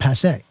gotten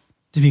passé,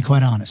 to be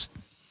quite honest.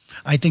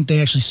 I think they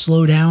actually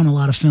slow down a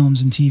lot of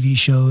films and TV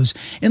shows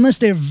unless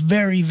they're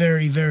very,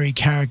 very, very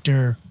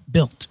character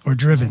built or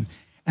driven.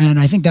 And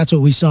I think that's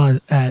what we saw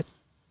at,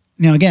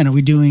 now again, are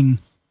we doing?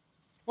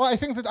 Well, I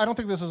don't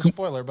think this is a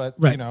spoiler, but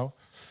Right.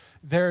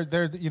 they're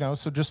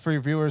so just for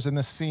your viewers in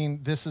this scene,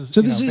 this is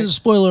So this is a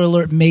spoiler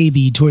alert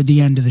maybe toward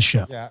the end of the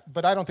show. yeah,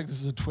 but I don't think this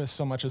is a twist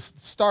so much as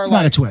Starlight. It's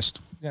not a twist.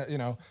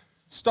 Yeah,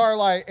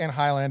 Starlight and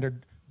Highlander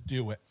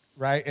do it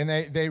right, and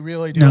they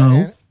really do. No.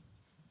 it.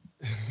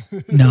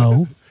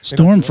 No,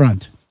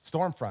 Stormfront.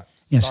 Stormfront.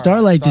 Yeah,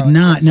 Starlight did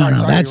not. No, Sorry, that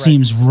you're right.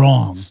 seems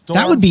wrong.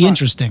 That would be Stormfront.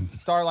 interesting.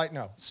 Starlight,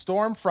 no.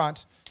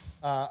 Stormfront.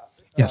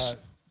 Yes,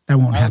 that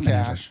won't happen.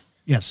 Ever. Cash.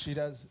 Yes.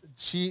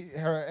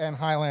 Her and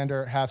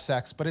Highlander have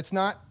sex, but it's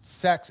not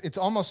sex. It's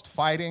almost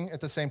fighting at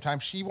the same time.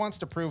 She wants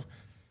to prove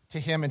to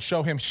him and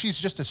show him she's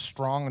just as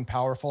strong and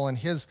powerful. And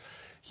his,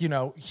 he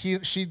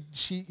zaps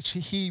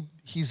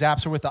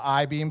her with the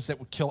eye beams that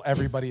would kill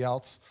everybody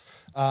else.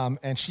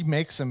 And she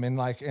makes him and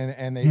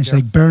She's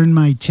like, burn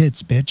my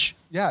tits, bitch.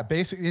 yeah,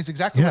 basically it's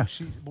exactly what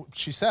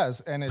she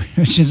says. And it's,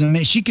 She's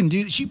amazing. She can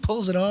do. She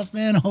pulls it off,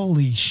 man.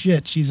 Holy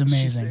shit, she's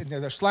amazing.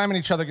 they're slamming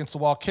each other against the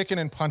wall, kicking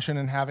and punching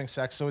and having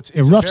sex. So it's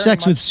Rough very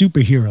sex with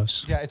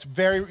superheroes. Yeah, it's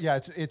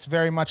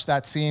very much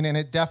that scene, and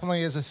it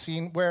definitely is a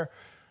scene where,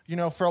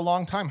 for a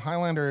long time,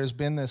 Highlander has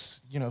been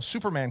this,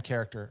 Superman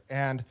character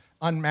and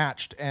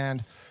unmatched,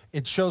 and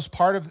it shows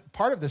part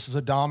of this is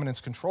a dominance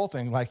control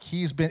thing. Like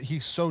he's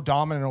so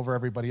dominant over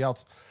everybody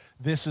else.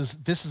 This is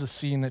a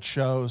scene that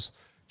shows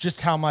just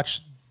how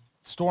much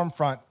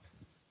Stormfront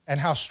and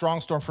how strong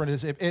Stormfront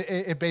is.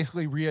 It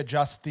basically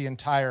readjusts the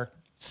entire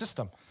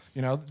system.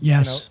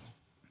 Yes.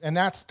 And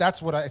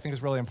that's what I think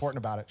is really important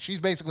about it. She's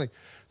basically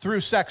through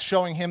sex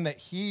showing him that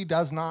he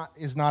is not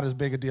as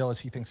big a deal as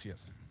he thinks he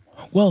is.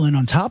 Well, and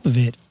on top of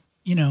it,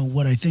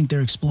 what I think they're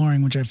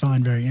exploring, which I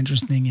find very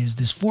interesting, is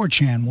this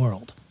 4chan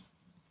world.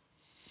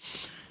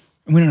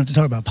 And we don't have to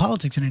talk about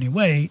politics in any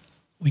way.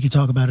 We could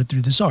talk about it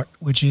through this art,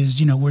 which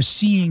is, we're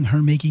seeing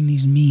her making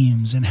these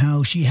memes and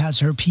how she has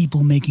her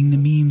people making the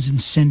memes and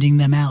sending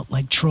them out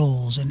like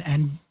trolls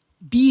and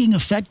being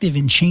effective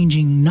in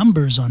changing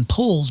numbers on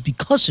polls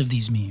because of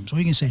these memes. What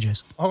are you going to say,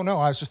 Jace? Oh, no,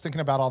 I was just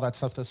thinking about all that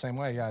stuff the same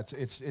way. Yeah,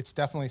 it's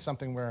definitely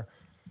something where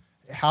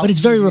but it's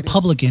very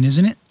Republican,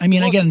 isn't it? I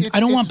mean, again, I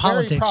don't want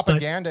very politics,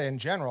 propaganda in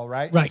general,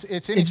 right? Right.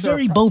 It's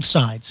very both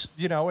sides.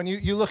 And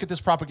you look at this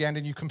propaganda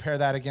and you compare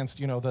that against,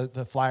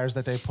 the flyers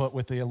that they put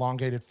with the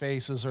elongated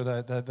faces or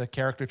the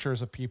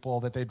caricatures of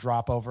people that they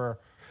drop over,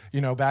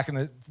 back in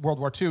the World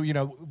War II.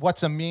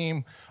 What's a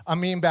meme? A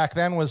meme back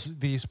then was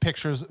these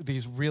pictures,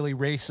 these really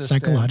racist,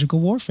 psychological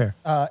warfare.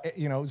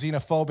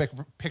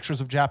 Xenophobic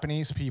pictures of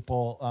Japanese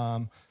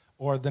people.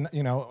 Or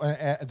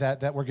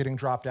that we're getting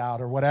dropped out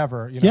or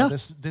whatever.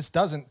 This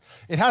doesn't.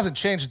 It hasn't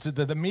changed. It's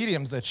the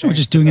mediums that change. We're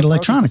just doing it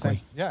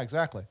electronically. Yeah,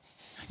 exactly.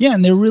 Yeah,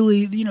 and they're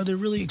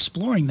really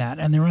exploring that,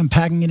 and they're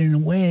unpacking it in a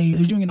way.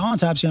 They're doing an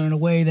autopsy on it in a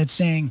way that's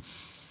saying,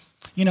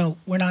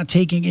 we're not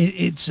taking it.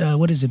 It's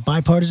what is it?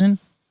 Bipartisan,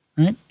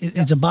 right?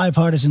 It's a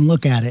bipartisan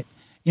look at it,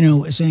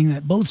 saying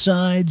that both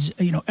sides,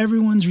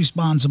 everyone's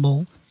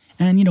responsible.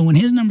 And, when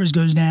his numbers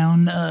goes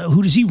down,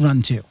 who does he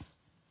run to?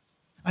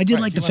 I did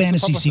like the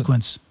fantasy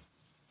sequence.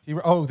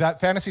 That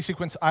fantasy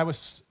sequence, I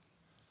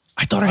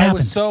thought it happened. I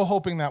was so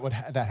hoping that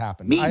that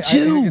happened. Me too. I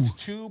think it's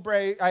too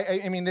brave.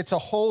 I mean, it's a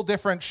whole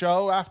different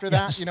show after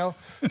that. Yes.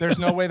 There's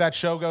no way that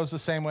show goes the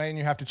same way, and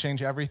you have to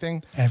change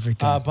everything.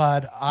 Everything.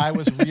 But I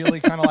was really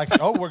kind of like,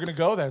 oh, we're gonna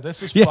go there.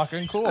 This is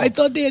fucking cool. I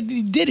thought they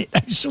did it.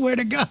 I swear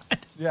to God.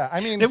 Yeah, I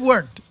mean, it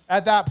worked.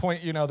 At that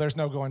point, there's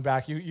no going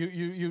back.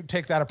 You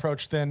take that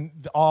approach, then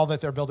all that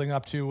they're building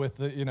up to with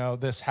the,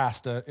 this has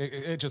to,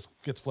 it just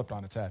gets flipped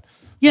on its head.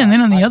 Yeah, and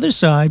then on the other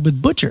side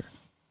with Butcher.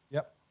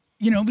 Yep.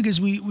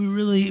 Because we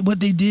really, what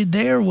they did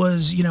there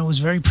was, was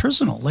very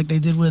personal, like they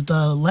did with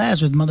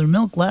Laz, with Mother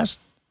Milk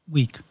last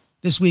week.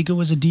 This week it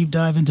was a deep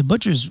dive into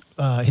Butcher's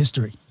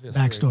history,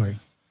 backstory.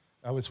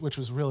 Which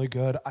was really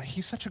good.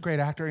 He's such a great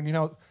actor, and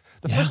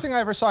the first thing I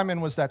ever saw him in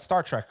was that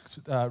Star Trek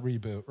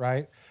reboot,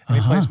 right? And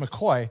he plays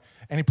McCoy,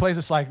 and he plays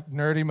this like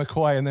nerdy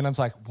McCoy, and then I was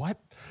like, what?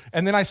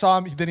 And then I saw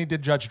him, then he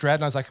did Judge Dredd,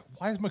 and I was like,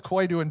 why is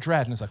McCoy doing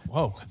Dredd? And it's like,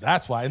 whoa,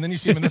 that's why. And then you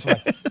see him in this,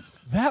 like,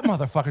 that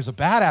motherfucker's a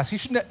badass.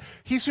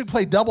 He should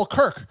play double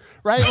Kirk,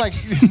 right? Like,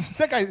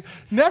 that guy,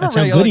 never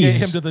relegate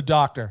him to the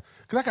Doctor,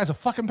 because that guy's a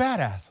fucking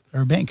badass.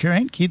 Urban,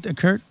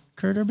 Kurt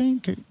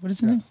Urban? What is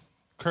his name?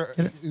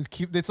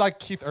 It's like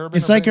Keith Urban.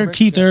 It's like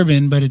Keith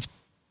Urban, but it's,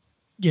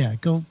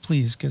 go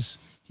please, because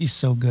he's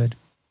so good.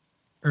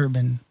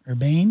 Urbane?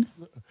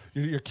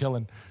 You're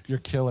killing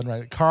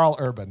right. Carl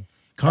Urban.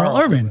 Carl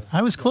Urban.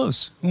 I was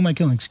close. Who am I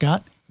killing?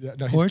 Scott? Yeah,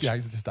 no, he's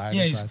just dying.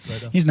 Yeah,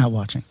 he's not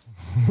watching.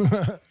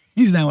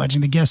 He's not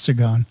watching. The guests are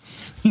gone.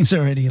 He's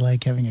already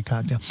like having a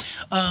cocktail.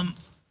 I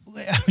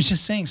was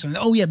just saying something.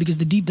 Oh yeah, because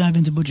the deep dive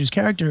into Butcher's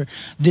character,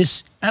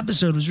 this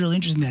episode was really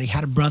interesting that he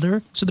had a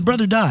brother. So the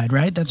brother died,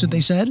 right? That's what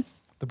they said?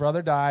 The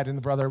brother died, and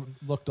the brother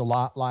looked a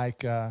lot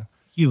like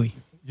Huey.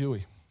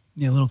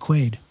 Yeah, little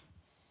Quaid.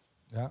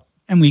 Yeah.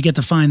 And we get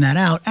to find that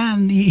out.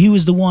 And he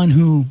was the one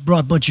who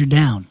brought Butcher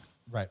down.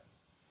 Right.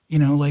 He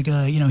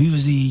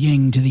was the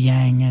yin to the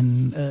yang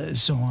and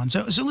so on.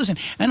 So listen,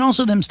 and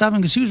also them stopping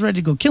because he was ready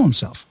to go kill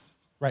himself.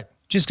 Right.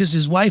 Just because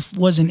his wife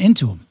wasn't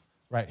into him.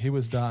 Right. He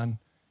was done.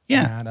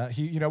 Yeah. And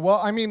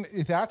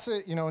that's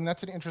and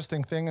that's an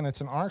interesting thing, and it's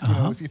an arc.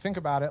 If you think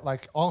about it,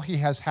 like all he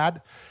has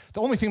had,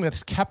 the only thing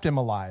that's kept him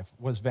alive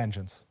was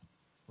vengeance.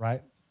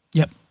 Right.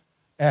 Yep.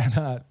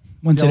 And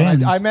once it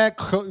ends, I met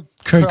Kurt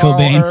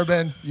Cobain.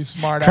 Urban, you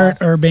smart Kurt ass.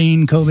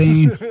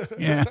 Cobain.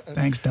 Yeah,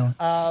 thanks,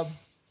 Dylan.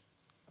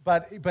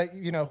 But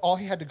all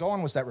he had to go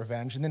on was that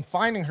revenge, and then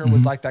finding her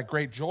was like that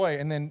great joy,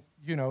 and then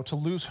to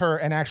lose her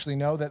and actually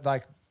know that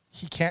like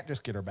he can't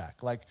just get her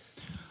back. Like,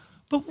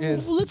 but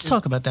let's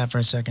talk about that for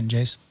a second,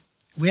 Jace.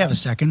 We have a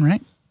second,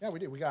 right? Yeah, we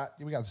do. We got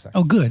a second.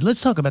 Oh, good.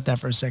 Let's talk about that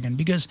for a second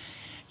because,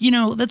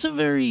 that's a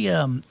very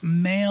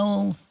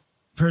male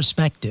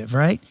perspective,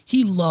 right?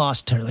 He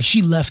lost her, like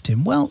she left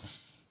him. Well,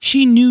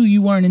 she knew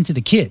you weren't into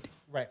the kid,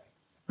 right?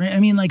 I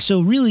mean, like,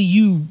 so really,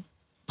 you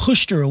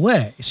pushed her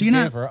away. So you're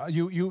not.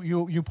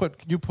 You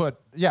put.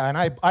 Yeah, and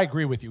I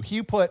agree with you.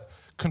 He put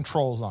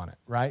controls on it,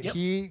 right? Yep.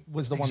 He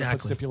was the one that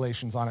put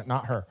stipulations on it,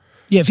 not her.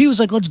 Yeah, if he was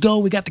like, let's go,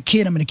 we got the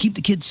kid, I'm going to keep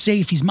the kid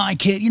safe, he's my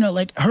kid,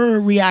 like her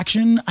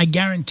reaction, I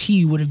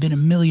guarantee would have been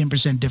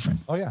 1,000,000% different.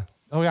 Oh yeah,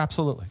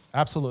 absolutely.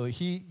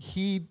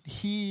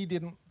 He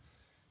didn't,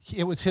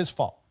 it was his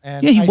fault.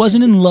 And yeah, he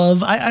wasn't in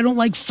love. I don't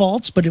like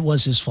faults, but it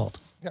was his fault.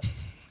 Yeah.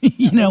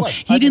 He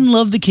didn't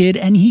love the kid,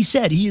 and he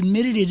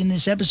admitted it in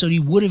this episode, he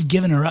would have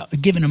given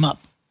him up.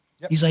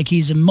 Yep. He's like,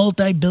 he's a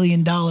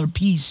multi-billion-dollar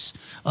piece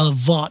of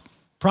Vought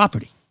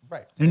property.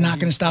 Right. They're not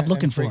going to stop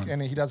looking for him.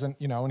 And he doesn't,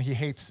 and he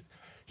hates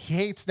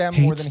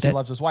them more than he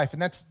loves his wife,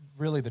 and that's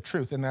really the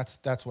truth, and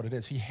that's what it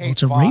is. He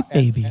hates. It's a rape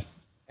baby,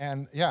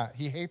 and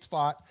he hates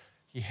Vought.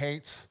 He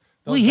hates.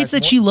 Well, he hates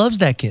that she loves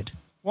that kid.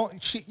 Well,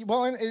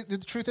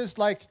 the truth is,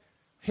 like,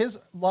 his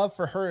love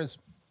for her is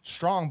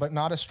strong, but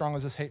not as strong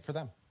as his hate for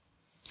them.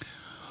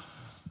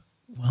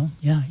 Well,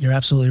 yeah, you're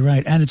absolutely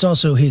right. And it's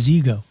also his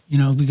ego,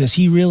 because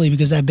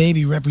because that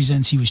baby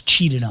represents he was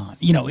cheated on,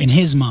 in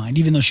his mind,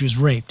 even though she was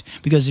raped.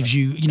 Because if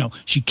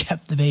she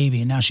kept the baby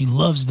and now she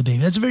loves the baby.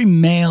 That's a very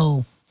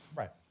male,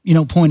 right?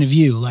 Point of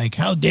view. Like,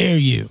 how dare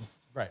you?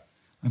 Right.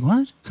 Like,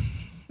 what?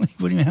 Like,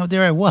 what do you mean, how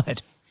dare I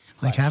what?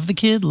 Like, have the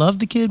kid, love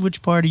the kid,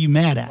 which part are you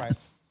mad at? Right.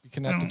 Be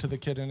connected to the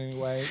kid in any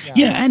way.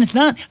 Yeah, and it's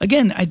not,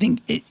 again, I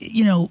think,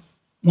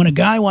 when a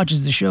guy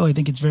watches the show, I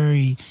think it's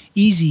very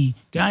easy.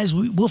 Guys,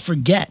 we'll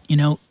forget,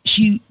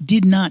 she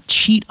did not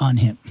cheat on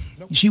him.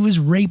 Nope. She was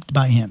raped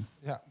by him.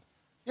 Yeah.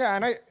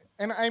 Yeah,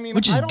 and I mean,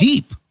 which is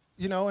deep.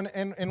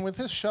 And with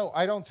this show,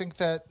 I don't think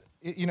that,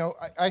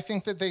 I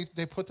think that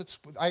they put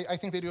I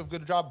think they do a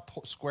good job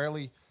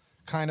squarely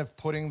kind of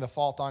putting the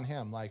fault on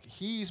him. Like,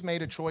 he's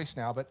made a choice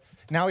now, but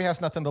now he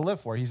has nothing to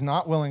live for. He's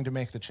not willing to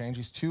make the change.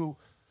 He's too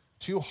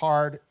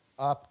hard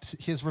up to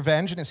his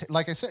revenge, and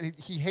like I said,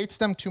 he hates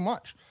them too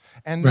much.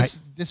 And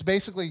this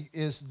basically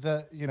is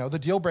the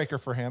deal breaker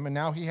for him, and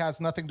now he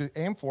has nothing to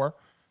aim for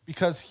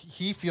because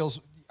he feels.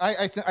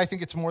 I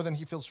think it's more than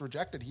he feels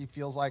rejected. He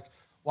feels like,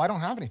 Well, I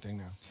don't have anything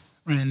now.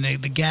 And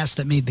the gas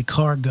that made the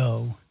car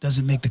go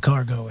doesn't make the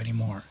car go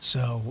anymore.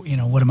 So,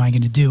 what am I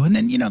going to do? And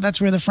then,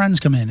 that's where the friends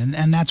come in,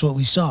 and that's what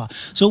we saw.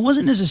 So it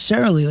wasn't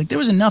necessarily like there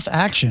was enough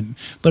action,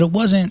 but it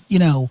wasn't,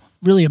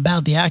 really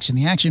about the action.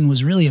 The action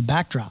was really a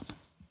backdrop.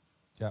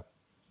 Yep.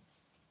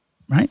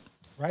 Right?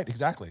 Right,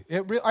 exactly.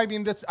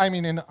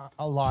 In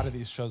a lot of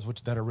these shows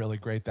that are really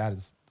great, that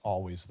is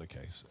always the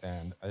case.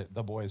 And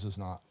The Boys is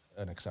not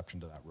an exception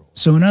to that rule.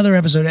 So another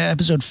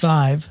episode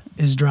 5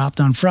 is dropped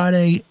on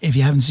Friday. If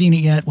you haven't seen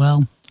it yet,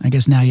 well, I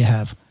guess now you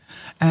have.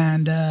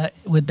 And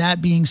with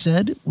that being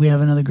said, we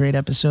have another great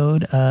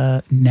episode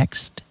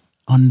next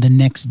on the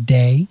next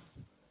day.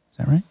 Is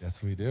that right?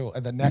 Yes, we do.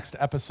 And the next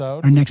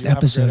episode, our next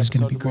episode is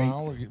going to be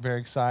tomorrow. Great. Very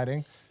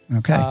exciting.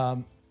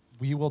 Okay.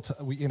 We will,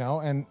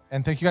 and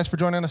thank you guys for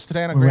joining us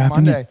today on a We're great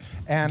Monday. it.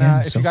 And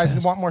Again, if so you guys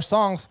fast. want more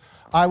songs,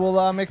 I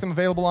will make them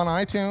available on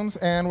iTunes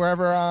and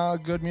wherever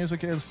good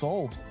music is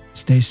sold.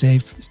 Stay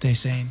safe, stay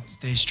sane,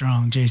 stay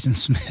strong. Jason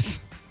Smith.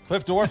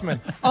 Cliff Dorfman.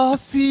 I'll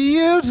see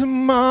you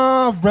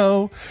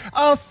tomorrow.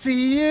 I'll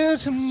see you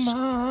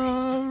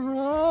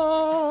tomorrow.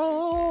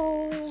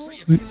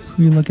 Who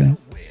are you looking at?